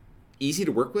easy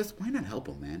to work with, why not help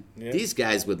them, man? Yeah. These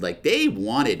guys they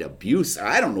wanted abuse.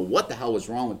 I don't know what the hell was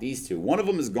wrong with these two. One of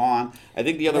them is gone. I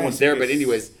think the other one's there. But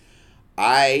anyways,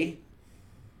 I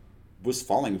was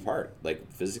falling apart,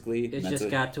 like physically. It just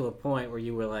got to a point where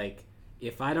you were like,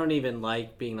 if I don't even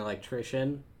like being an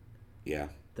electrician, yeah,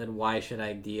 then why should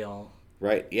I deal?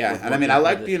 Right, yeah. And I mean, I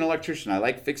like being an electrician. I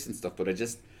like fixing stuff, but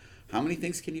how many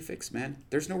things can you fix, man?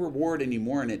 There's no reward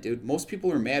anymore in it, dude. Most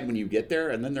people are mad when you get there,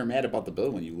 and then they're mad about the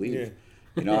bill when you leave. Yeah.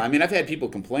 You know, I mean, I've had people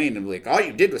complain and be like, all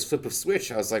you did was flip a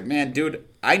switch. I was like, man, dude,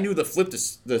 I knew the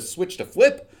switch to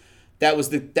flip. That's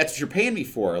what you're paying me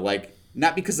for. Like,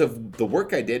 not because of the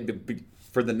work I did, but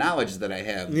for the knowledge that I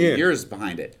have, the years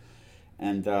behind it.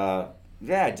 And, I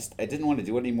didn't want to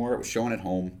do it anymore. It was showing at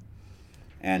home.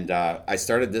 And I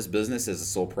started this business as a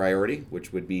sole priority,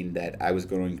 which would mean that I was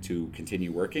going to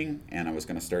continue working and I was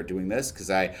going to start doing this because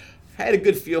I had a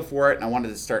good feel for it and I wanted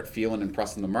to start feeling and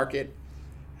pressing the market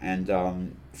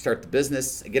and start the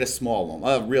business, get a small loan,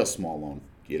 a real small loan,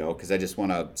 you know, because I just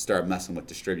want to start messing with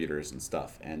distributors and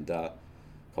stuff. And a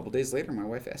couple days later, my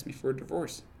wife asked me for a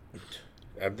divorce.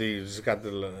 After you just got the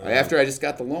loan? After I just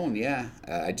got the loan, yeah.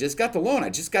 I just got the loan.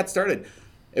 I just got started.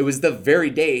 It was the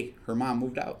very day her mom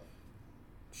moved out.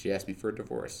 She asked me for a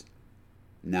divorce.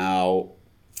 Now,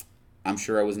 I'm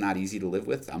sure I was not easy to live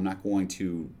with. I'm not going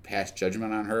to pass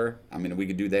judgment on her. I mean, we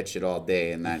could do that shit all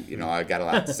day, and then, you know, I got a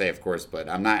lot to say, of course, but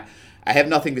I'm not. I have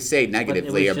nothing to say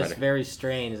negatively about it. It was just about very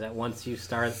strange that once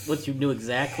you knew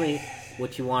exactly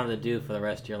what you wanted to do for the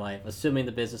rest of your life, assuming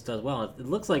the business does well. It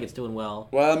looks like it's doing well.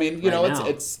 Well, I mean, you know,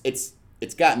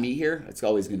 it's got me here. It's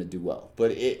always going to do well,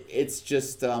 but it's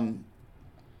just.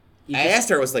 I asked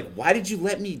her, I was like, why did you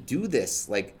let me do this?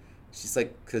 Like, she's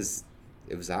like, because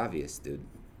it was obvious, dude.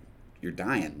 You're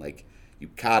dying. Like, you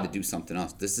got to do something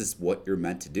else. This is what you're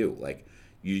meant to do. Like,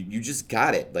 you just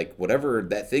got it. Like, whatever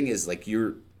that thing is, like,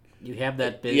 you have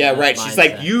that business. Yeah, right. Mindset. She's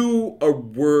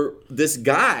like, were this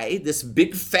guy, this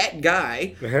big fat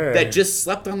guy that just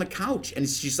slept on the couch. And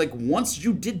she's like, once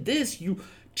you did this, you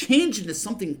changed into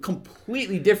something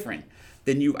completely different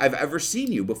than I've ever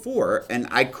seen you before, and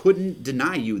I couldn't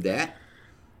deny you that.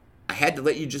 I had to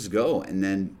let you just go. And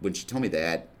then when she told me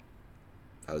that,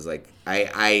 I was like,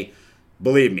 I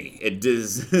believe me, it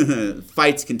does.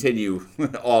 Fights continue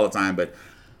all the time, but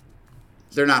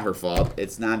they're not her fault.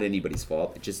 It's not anybody's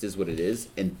fault. It just is what it is.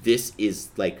 And this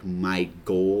is like my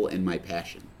goal and my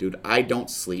passion, dude. I don't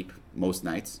sleep most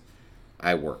nights.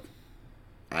 I work.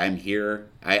 I'm here.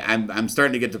 I'm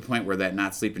starting to get to the point where that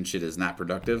not sleeping shit is not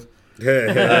productive.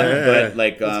 But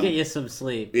like, let's get you some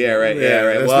sleep. Yeah, right. Yeah,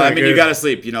 right. Well, I mean, you gotta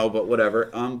sleep, you know. But whatever.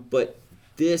 But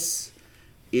this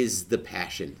is the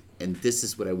passion, and this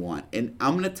is what I want. And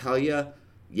I'm gonna tell you,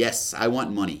 yes, I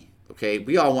want money. Okay,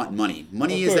 we all want money.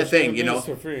 Money is that thing, you know.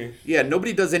 For free. Yeah,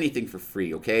 nobody does anything for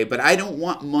free. Okay, but I don't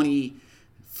want money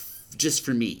just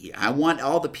for me. I want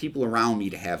all the people around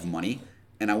me to have money,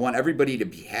 and I want everybody to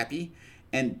be happy.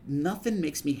 And nothing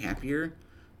makes me happier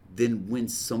than when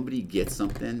somebody gets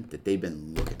something that they've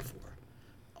been looking for.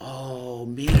 Oh,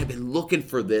 man, I've been looking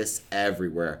for this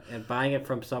everywhere. And buying it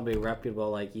from somebody reputable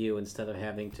like you instead of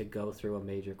having to go through a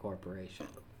major corporation.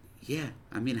 Yeah.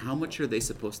 I mean, how much are they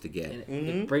supposed to get? And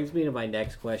it brings me to my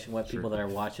next question. What people that are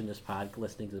watching this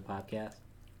listening to the podcast.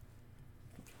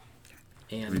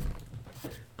 And,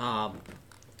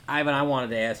 Ivan, I wanted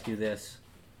to ask you this.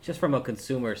 Just from a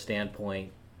consumer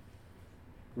standpoint,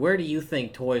 where do you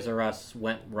think Toys R Us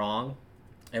went wrong,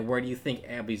 and where do you think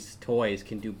Abby's Toys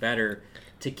can do better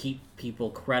to keep people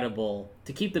credible,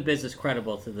 to keep the business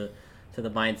credible to the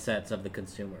mindsets of the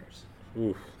consumers?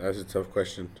 Ooh, that's a tough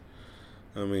question.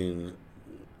 I mean,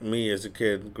 me as a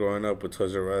kid growing up with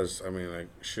Toys R Us, I mean, like,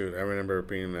 shoot, I remember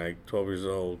being like 12 years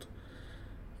old,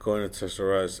 going to Toys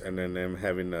R Us, and then them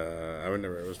having I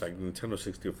remember it was like Nintendo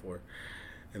 64,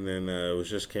 and then it was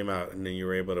just came out, and then you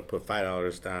were able to put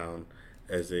 $5 down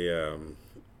as a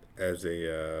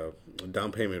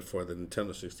down payment for the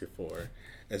Nintendo 64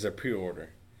 as a pre-order,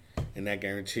 and that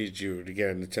guaranteed you to get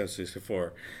a Nintendo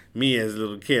 64. Me as a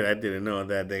little kid, I didn't know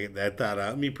that. I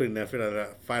thought me putting that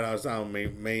 $5 down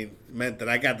meant that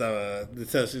I got the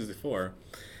Nintendo 64.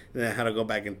 Then I had to go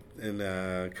back and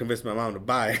convince my mom to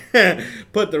buy,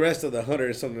 put the rest of the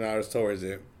 $100-something towards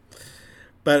it.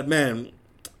 But man,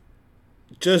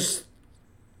 just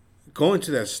going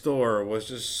to that store was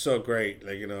just so great.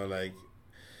 Like, you know, like,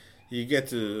 you get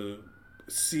to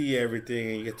see everything,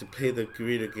 and you get to play the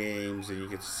video games, and you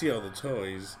get to see all the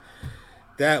toys.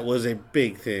 That was a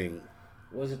big thing.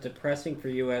 Was it depressing for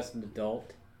you as an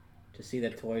adult to see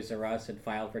that Toys R Us had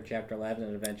filed for Chapter 11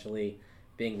 and eventually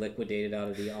being liquidated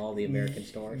out of all the American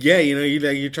stores? Yeah, you know,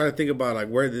 you try to think about, like,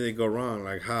 where did they go wrong?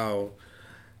 Like, how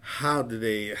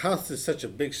did such a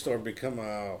big store become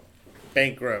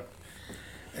bankrupt?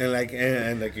 And like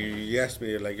you asked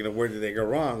me, like, you know, where did they go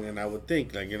wrong? And I would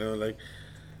think, like, you know, like,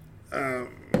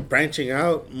 branching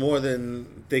out more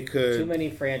than they could. Too many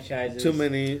franchises. Too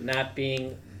many. Not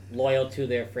being loyal to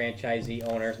their franchisee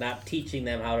owners, not teaching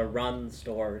them how to run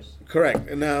stores. Correct.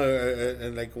 And now,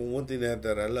 and like one thing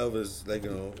that I love is like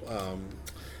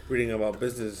reading about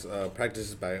business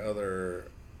practices by other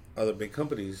big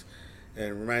companies, and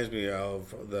it reminds me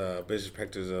of the business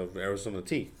practice of Arizona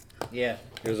Tea. Yeah.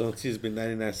 Arizona Tea has been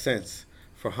 99 cents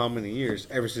for how many years?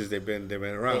 Ever since they've been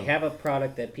around. They have a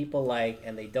product that people like,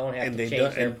 and they don't have to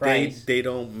change their price. They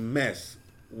don't mess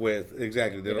with They If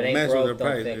don't it ain't mess broke, with their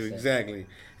don't price. fix it. Exactly.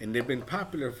 And they've been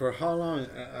popular for how long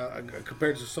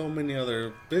compared to so many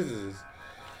other businesses.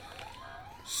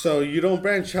 So you don't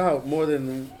branch out more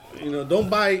than don't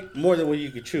buy more than what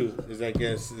you could chew.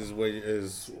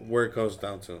 Is where it goes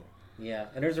down to. Yeah,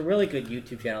 and there's a really good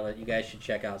YouTube channel that you guys should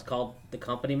check out. It's called The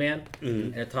Company Man,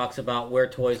 and it talks about where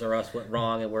Toys R Us went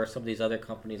wrong and where some of these other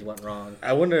companies went wrong.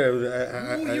 I wonder,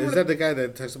 is that the guy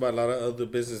that talks about a lot of other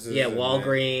businesses? Yeah,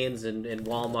 Walgreens and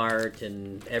Walmart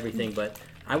and everything. But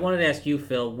I wanted to ask you,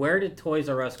 Phil, where did Toys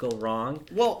R Us go wrong?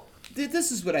 Well,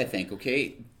 this is what I think,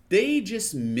 okay? They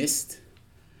just missed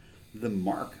the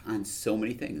mark on so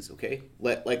many things, okay?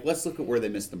 Let's look at where they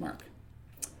missed the mark.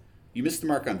 You missed the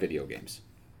mark on video games.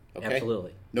 Okay?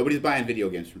 Absolutely. Nobody's buying video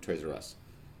games from Toys R Us.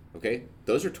 Okay?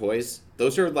 Those are toys.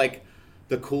 Those are like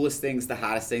the coolest things, the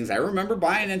hottest things. I remember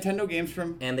buying Nintendo games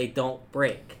from. And they don't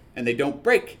break. And they don't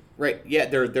break. Right. Yeah,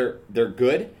 they're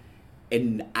good.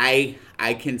 And I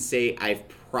can say I've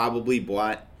probably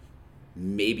bought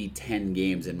maybe 10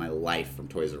 games in my life from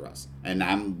Toys R Us. And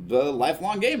I'm the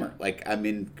lifelong gamer. Like, I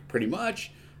mean, pretty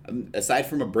much. Aside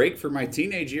from a break for my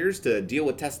teenage years to deal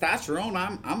with testosterone,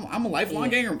 I'm a lifelong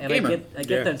gamer. And I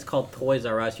get that it's called Toys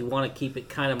R Us. You want to keep it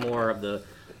kind of more of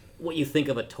what you think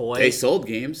of a toy. They sold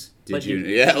games. Did you?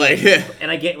 Yeah, like.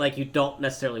 And I get you don't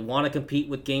necessarily want to compete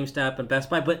with GameStop and Best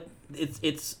Buy, but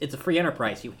it's a free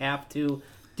enterprise. You have to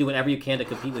do whatever you can to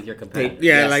compete with your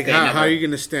competitors. How are you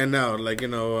going to stand out?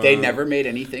 They never made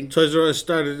anything. Toys R Us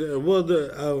started.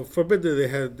 Forbid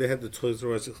that they had the Toys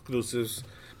R Us exclusives.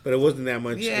 But it wasn't that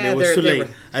much, and it was too late.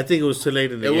 I think it was too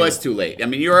late in the game. It was too late. I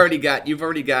mean, you've already got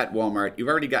Walmart, you've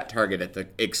already got Target at the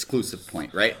exclusive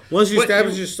point, right? Once you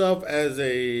establish yourself as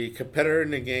a competitor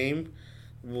in the game,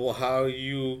 how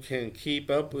you can keep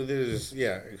up with it is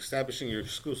establishing your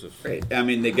exclusives. Right. I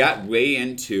mean, they got way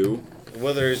into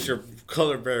whether it's your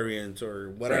color variant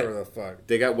or whatever the fuck.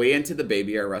 They got way into the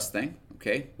Baby R Us thing,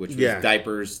 okay, which was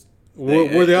diapers.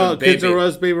 Were they all Kids R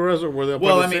Us, Baby R Us, or were they all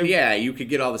Well, I mean, yeah, you could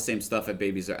get all the same stuff at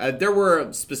Babies R Us. There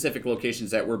were specific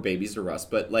locations that were Babies R Us,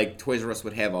 but like Toys R Us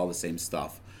would have all the same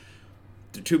stuff.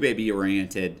 Too baby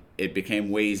oriented, it became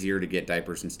way easier to get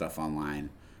diapers and stuff online.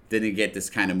 Then you get this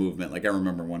kind of movement. Like I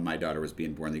remember when my daughter was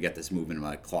being born, they got this movement of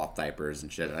like cloth diapers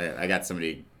and shit. I got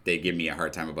somebody, they give me a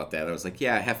hard time about that. I was like,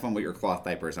 yeah, have fun with your cloth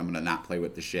diapers. I'm going to not play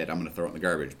with the shit. I'm going to throw it in the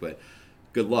garbage, but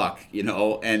good luck,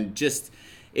 and just...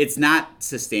 It's not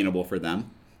sustainable for them.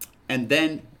 And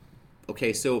then,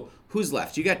 okay, so who's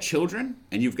left? You got children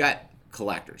and you've got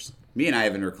collectors. Me and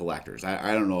Ivan are collectors.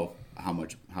 I don't know how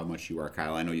much you are,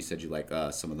 Kyle. I know you said you like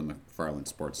some of the McFarlane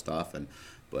sports stuff,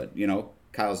 but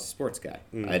Kyle's a sports guy.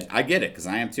 I get it because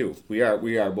I am too. We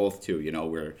are both too.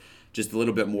 We're just a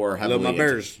little bit more heavily. Love my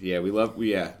Bears. Yeah, we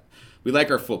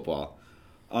like our football.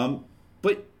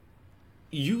 But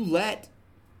you let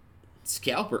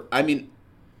scalper. I mean.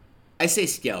 I say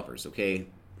scalpers, okay?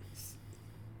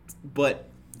 But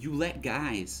you let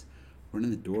guys run in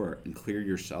the door and clear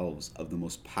your shelves of the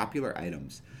most popular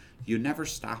items. You never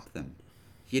stop them.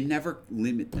 You never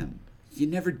limit them. You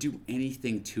never do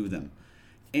anything to them.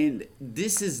 And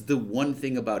this is the one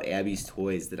thing about Abby's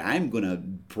Toys that I'm going to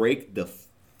break the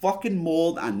fucking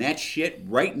mold on that shit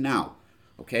right now,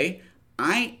 okay?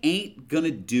 I ain't going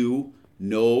to do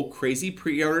no crazy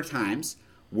pre-order times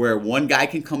where one guy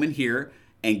can come in here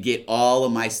and get all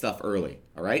of my stuff early,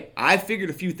 all right? I figured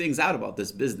a few things out about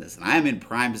this business, and I'm in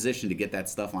prime position to get that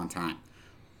stuff on time,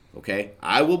 okay?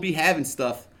 I will be having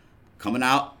stuff coming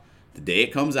out the day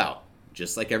it comes out,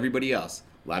 just like everybody else.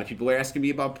 A lot of people are asking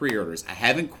me about pre-orders. I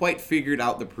haven't quite figured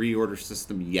out the pre-order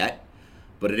system yet,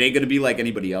 but it ain't going to be like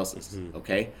anybody else's,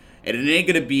 okay? And it ain't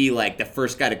going to be like the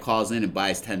first guy that calls in and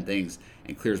buys 10 things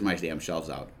and clears my damn shelves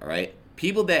out, all right?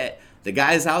 The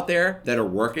guys out there that are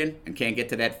working and can't get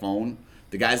to that phone,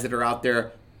 the guys that are out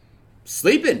there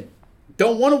sleeping,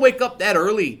 don't want to wake up that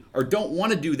early or don't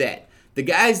want to do that. The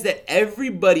guys that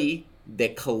everybody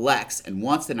that collects and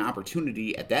wants an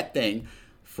opportunity at that thing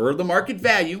for the market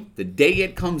value, the day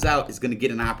it comes out is going to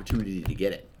get an opportunity to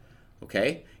get it.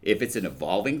 Okay? If it's an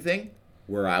evolving thing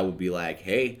where I would be like,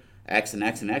 hey, X and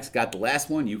X and X got the last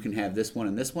one. You can have this one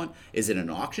and this one. Is it an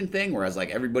auction thing where I was like,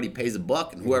 everybody pays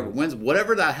 $1 and whoever wins,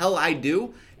 whatever the hell I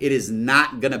do, it is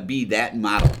not going to be that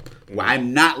model.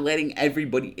 I'm not letting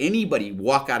anybody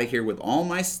walk out of here with all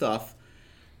my stuff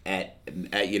at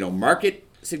market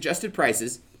suggested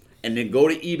prices and then go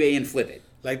to eBay and flip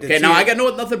it. Now I got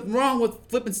nothing wrong with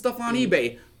flipping stuff on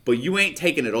eBay, but you ain't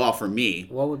taking it all from me.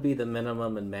 What would be the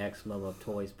minimum and maximum of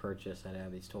toys purchased at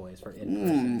Abby's Toys for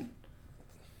in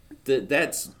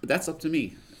person? That's up to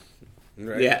me.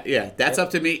 Right. Yeah, that's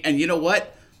up to me. And you know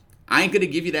what? I ain't gonna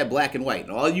give you that black and white.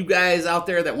 And all you guys out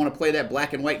there that want to play that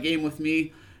black and white game with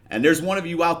me, and there's one of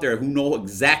you out there who know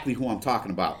exactly who I'm talking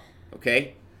about,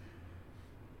 okay?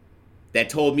 That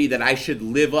told me that I should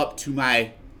live up to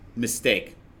my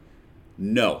mistake.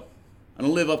 No. I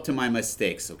don't live up to my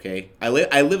mistakes, okay? I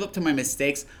live up to my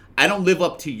mistakes. I don't live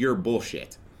up to your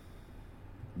bullshit.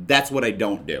 That's what I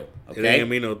don't do, okay? It ain't gonna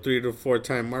be no 3 to 4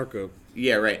 time markup.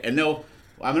 Yeah, right. And no,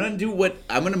 I'm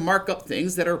gonna mark up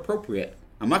things that are appropriate.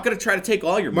 I'm not gonna try to take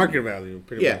all your market money. value,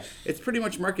 pretty much. Yeah, it's pretty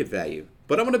much market value.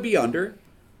 But I'm gonna be under,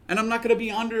 and I'm not gonna be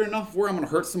under enough where I'm gonna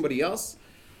hurt somebody else.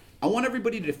 I want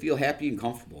everybody to feel happy and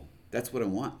comfortable. That's what I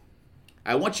want.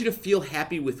 I want you to feel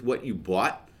happy with what you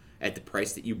bought at the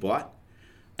price that you bought.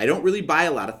 I don't really buy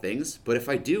a lot of things, but if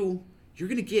I do, you're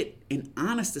going to get an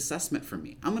honest assessment from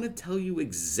me. I'm going to tell you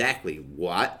exactly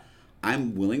what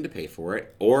I'm willing to pay for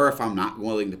it, or if I'm not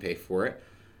willing to pay for it,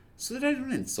 so that I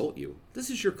don't insult you.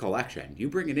 This is your collection. You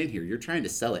bring it in here. You're trying to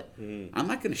sell it. I'm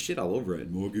not going to shit all over it.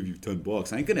 And I'll give you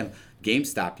 $10. I ain't going to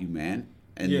GameStop you, man.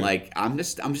 And I'm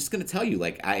just going to tell you,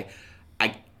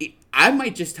 I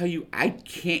might just tell you I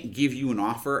can't give you an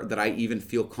offer that I even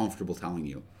feel comfortable telling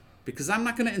you. Because I'm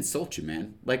not going to insult you,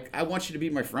 man. I want you to be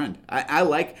my friend.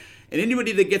 And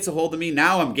anybody that gets a hold of me,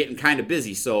 now I'm getting kind of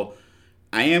busy, so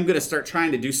I am going to start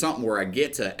trying to do something where I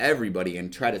get to everybody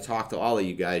and try to talk to all of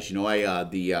you guys. You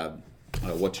know,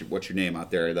 what's your name out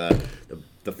there? The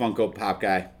Funko Pop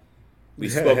guy. We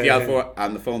spoke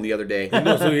on the phone the other day. He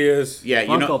knows who he is. Yeah,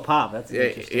 Funko Pop. That's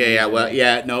interesting. Yeah. Well,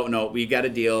 yeah. No. We got a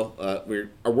deal. We're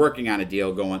working on a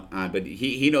deal going on, but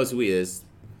he knows who he is.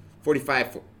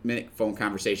 45-minute phone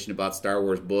conversation about Star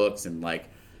Wars books and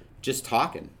just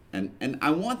talking. And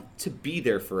I want to be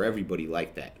there for everybody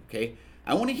like that, okay?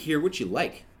 I want to hear what you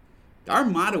like. Our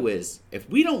motto is, if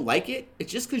we don't like it,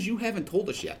 it's just because you haven't told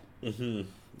us yet. Mm-hmm.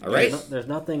 All right? There's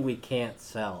nothing we can't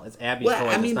sell. It's Abby's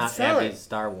Toys. It's not Abby's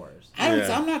Star Wars.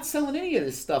 I'm not selling any of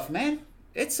this stuff, man.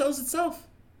 It sells itself.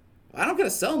 I don't got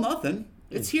to sell nothing.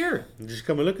 It's here. Just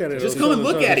come and look at it. Just come and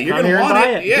look at it. You're going to want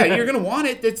it. Yeah, you're going to want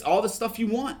it. That's all the stuff you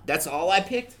want. That's all I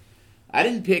picked. I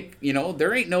didn't pick,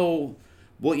 there ain't no...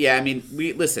 Well, yeah, I mean,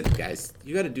 listen, guys.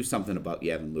 You got to do something about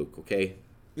Yavin Luke, okay?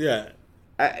 Yeah.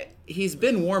 He's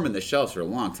been warming the shelves for a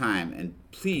long time, and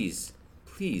please,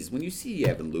 when you see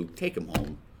Yavin Luke, take him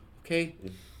home, okay?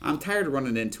 I'm tired of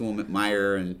running into him at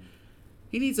Meijer, and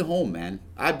he needs a home, man.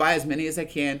 I buy as many as I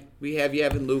can. We have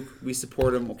Yavin Luke. We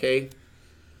support him, okay?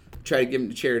 Try to give him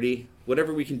to charity,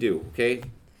 whatever we can do, okay?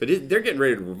 But they're getting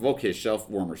ready to revoke his shelf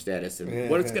warmer status,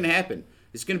 and what's going to happen?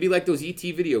 It's going to be like those ET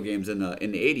video games in the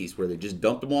 80s where they just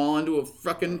dumped them all into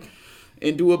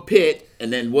a pit,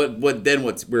 and then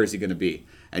where is he going to be?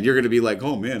 And you're going to be like,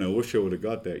 oh man, I wish I would have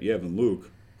got that Yavin Luke.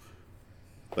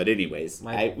 But anyways,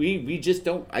 we just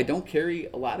don't. I don't carry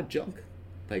a lot of junk.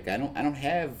 I don't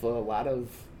have a lot of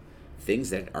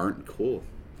things that aren't cool.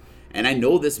 And I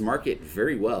know this market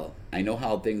very well. I know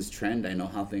how things trend. I know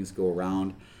how things go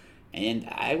around. And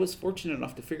I was fortunate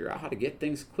enough to figure out how to get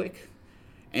things quick.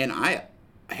 And I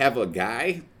have a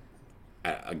guy,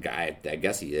 I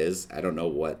guess he is. I don't know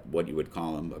what you would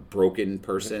call him. A broken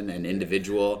person, an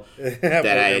individual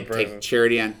that I take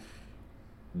charity on.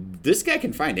 This guy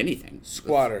can find anything.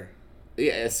 Squatter.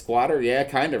 Yeah, a squatter. Yeah,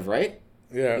 kind of, right?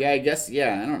 Yeah. Yeah, I guess.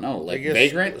 Yeah, I don't know.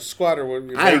 Vagrant. Squatter would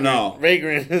be. I don't know.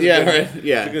 Vagrant. Yeah, right.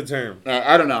 Yeah. It's a good term.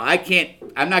 I don't know.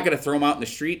 I'm not gonna throw him out in the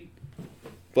street.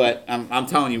 But I'm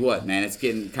telling you what, man, it's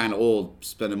getting kind of old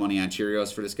spending money on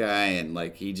Cheerios for this guy, and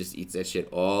he just eats that shit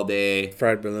all day.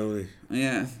 Fried bologna.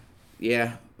 Yeah.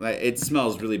 It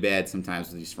smells really bad sometimes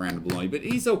when he's frying the bologna, but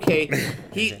he's okay.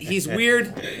 He's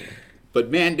weird,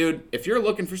 but man, dude, if you're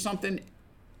looking for something,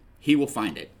 he will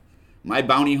find it. My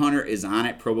bounty hunter is on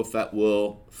it. Probo Fett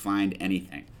will find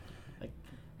anything.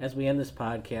 As we end this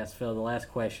podcast, Phil, the last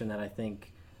question that I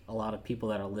think a lot of people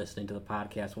that are listening to the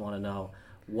podcast want to know.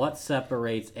 What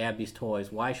separates Abby's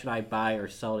Toys? Why should I buy or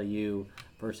sell to you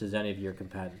versus any of your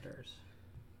competitors?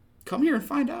 Come here and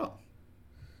find out.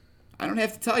 I don't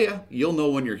have to tell you. You'll know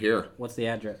when you're here. What's the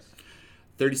address?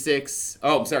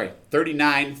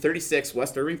 3936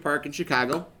 West Irving Park in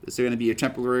Chicago. This is going to be your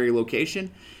temporary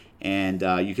location. And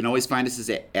you can always find us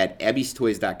at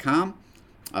AbbeysToys.com.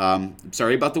 I'm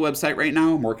sorry about the website right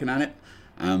now. I'm working on it.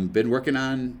 Been working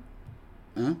on...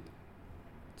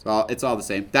 It's all the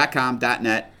same. .com,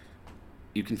 .net.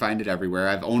 You can find it everywhere.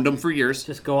 I've owned them for years.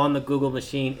 Just go on the Google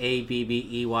machine,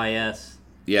 ABBEYS.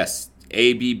 Yes,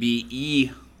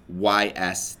 ABBEYS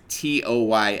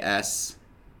TOYS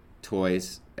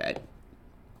toys at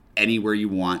anywhere you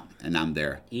want, and I'm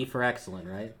there. E for excellent,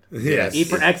 right? Yes. E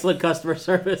for excellent customer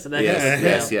service. And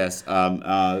Yes.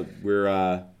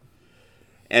 We're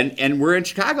and we're in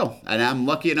Chicago, and I'm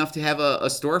lucky enough to have a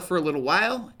store for a little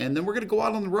while, and then we're gonna go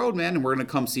out on the road, man, and we're gonna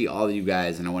come see all of you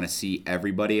guys, and I want to see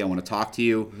everybody. I want to talk to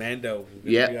you. Mando.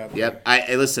 Yep.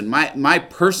 I listen. My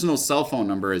personal cell phone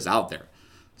number is out there,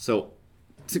 so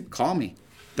call me.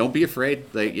 Don't be afraid.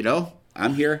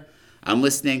 I'm here. I'm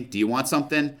listening. Do you want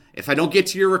something? If I don't get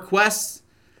to your requests,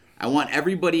 I want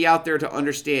everybody out there to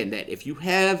understand that if you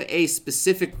have a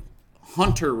specific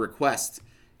hunter request,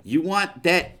 you want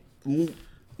that.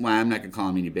 Well, I'm not going to call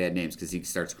him any bad names because he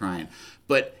starts crying.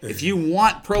 But if you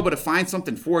want Proba to find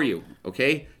something for you,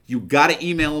 okay, you got to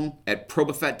email him at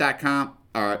probafet.com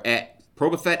or at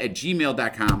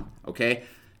probafet@gmail.com, okay?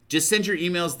 Just send your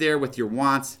emails there with your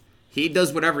wants. He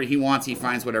does whatever he wants. He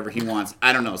finds whatever he wants.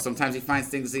 I don't know. Sometimes he finds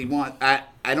things he wants. I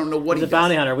don't know what he does. He's a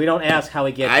bounty hunter. We don't ask how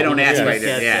he gets it. I don't ask right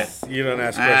there. Yeah. You don't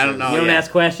ask questions. I don't know. You don't ask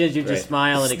questions. You just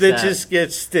smile and accept. Stitches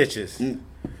get stitches.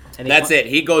 That's it.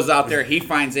 He goes out there. He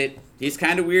finds it. He's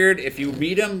kind of weird. If you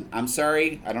meet him, I'm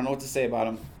sorry. I don't know what to say about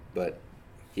him, but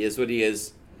he is what he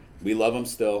is. We love him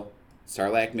still.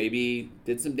 Sarlacc maybe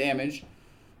did some damage,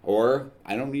 or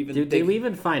I don't even think... Did we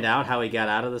even find out how he got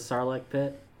out of the Sarlacc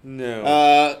pit?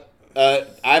 No.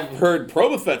 I've heard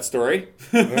Probafet's story.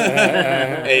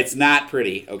 It's not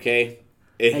pretty, okay?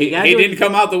 He didn't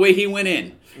come out the way he went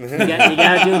in. You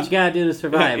gotta do what you gotta do to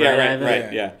survive, Yeah, right, right, Ivan?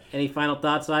 right, yeah. Any final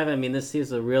thoughts, Ivan? I mean, this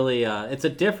is a really, it's a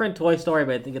different Toy Story,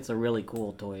 but I think it's a really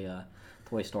cool toy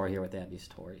store here with Abby's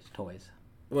Toys.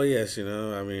 Well, yes,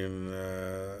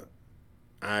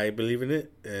 I believe in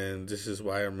it, and this is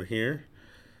why I'm here.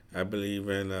 I believe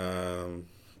in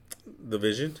the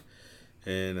vision,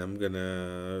 and I'm going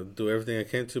to do everything I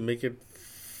can to make it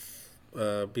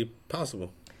be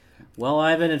possible. Well,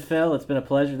 Ivan and Phil, it's been a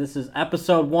pleasure. This is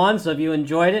episode 1, so if you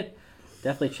enjoyed it,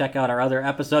 definitely check out our other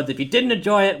episodes. If you didn't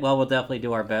enjoy it, well, we'll definitely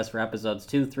do our best for episodes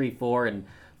 2, 3, 4, and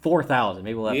 4,000.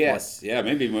 Maybe we'll have 4. Yeah,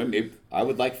 maybe I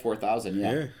would like 4,000.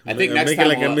 Yeah. I Make think next it time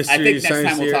like a mystery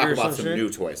science we'll talk theater or about some some shit. new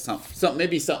toys.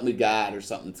 Maybe something we got or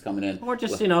something that's coming in. Or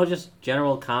just, just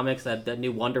general comics, that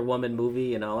new Wonder Woman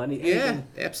movie, anything,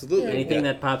 Absolutely. anything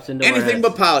that pops into our anything heads.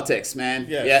 but politics, man.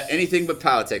 Yes. Yeah, anything but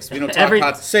politics. We don't talk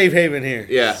about Safe haven here.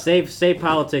 Yeah. Save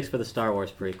politics for the Star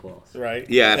Wars prequels. Right.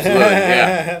 Yeah, absolutely.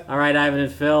 Yeah. All right, Ivan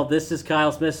and Phil, this is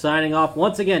Kyle Smith signing off.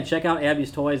 Once again, check out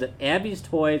Abby's Toys at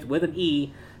AbbeysToys with an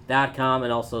E.com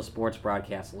and also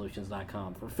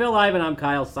sportsbroadcastsolutions.com. For Phil, Ivan, I'm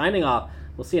Kyle signing off.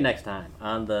 We'll see you next time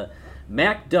on the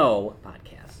MacDo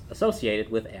podcast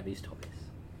associated with Abby's Toys.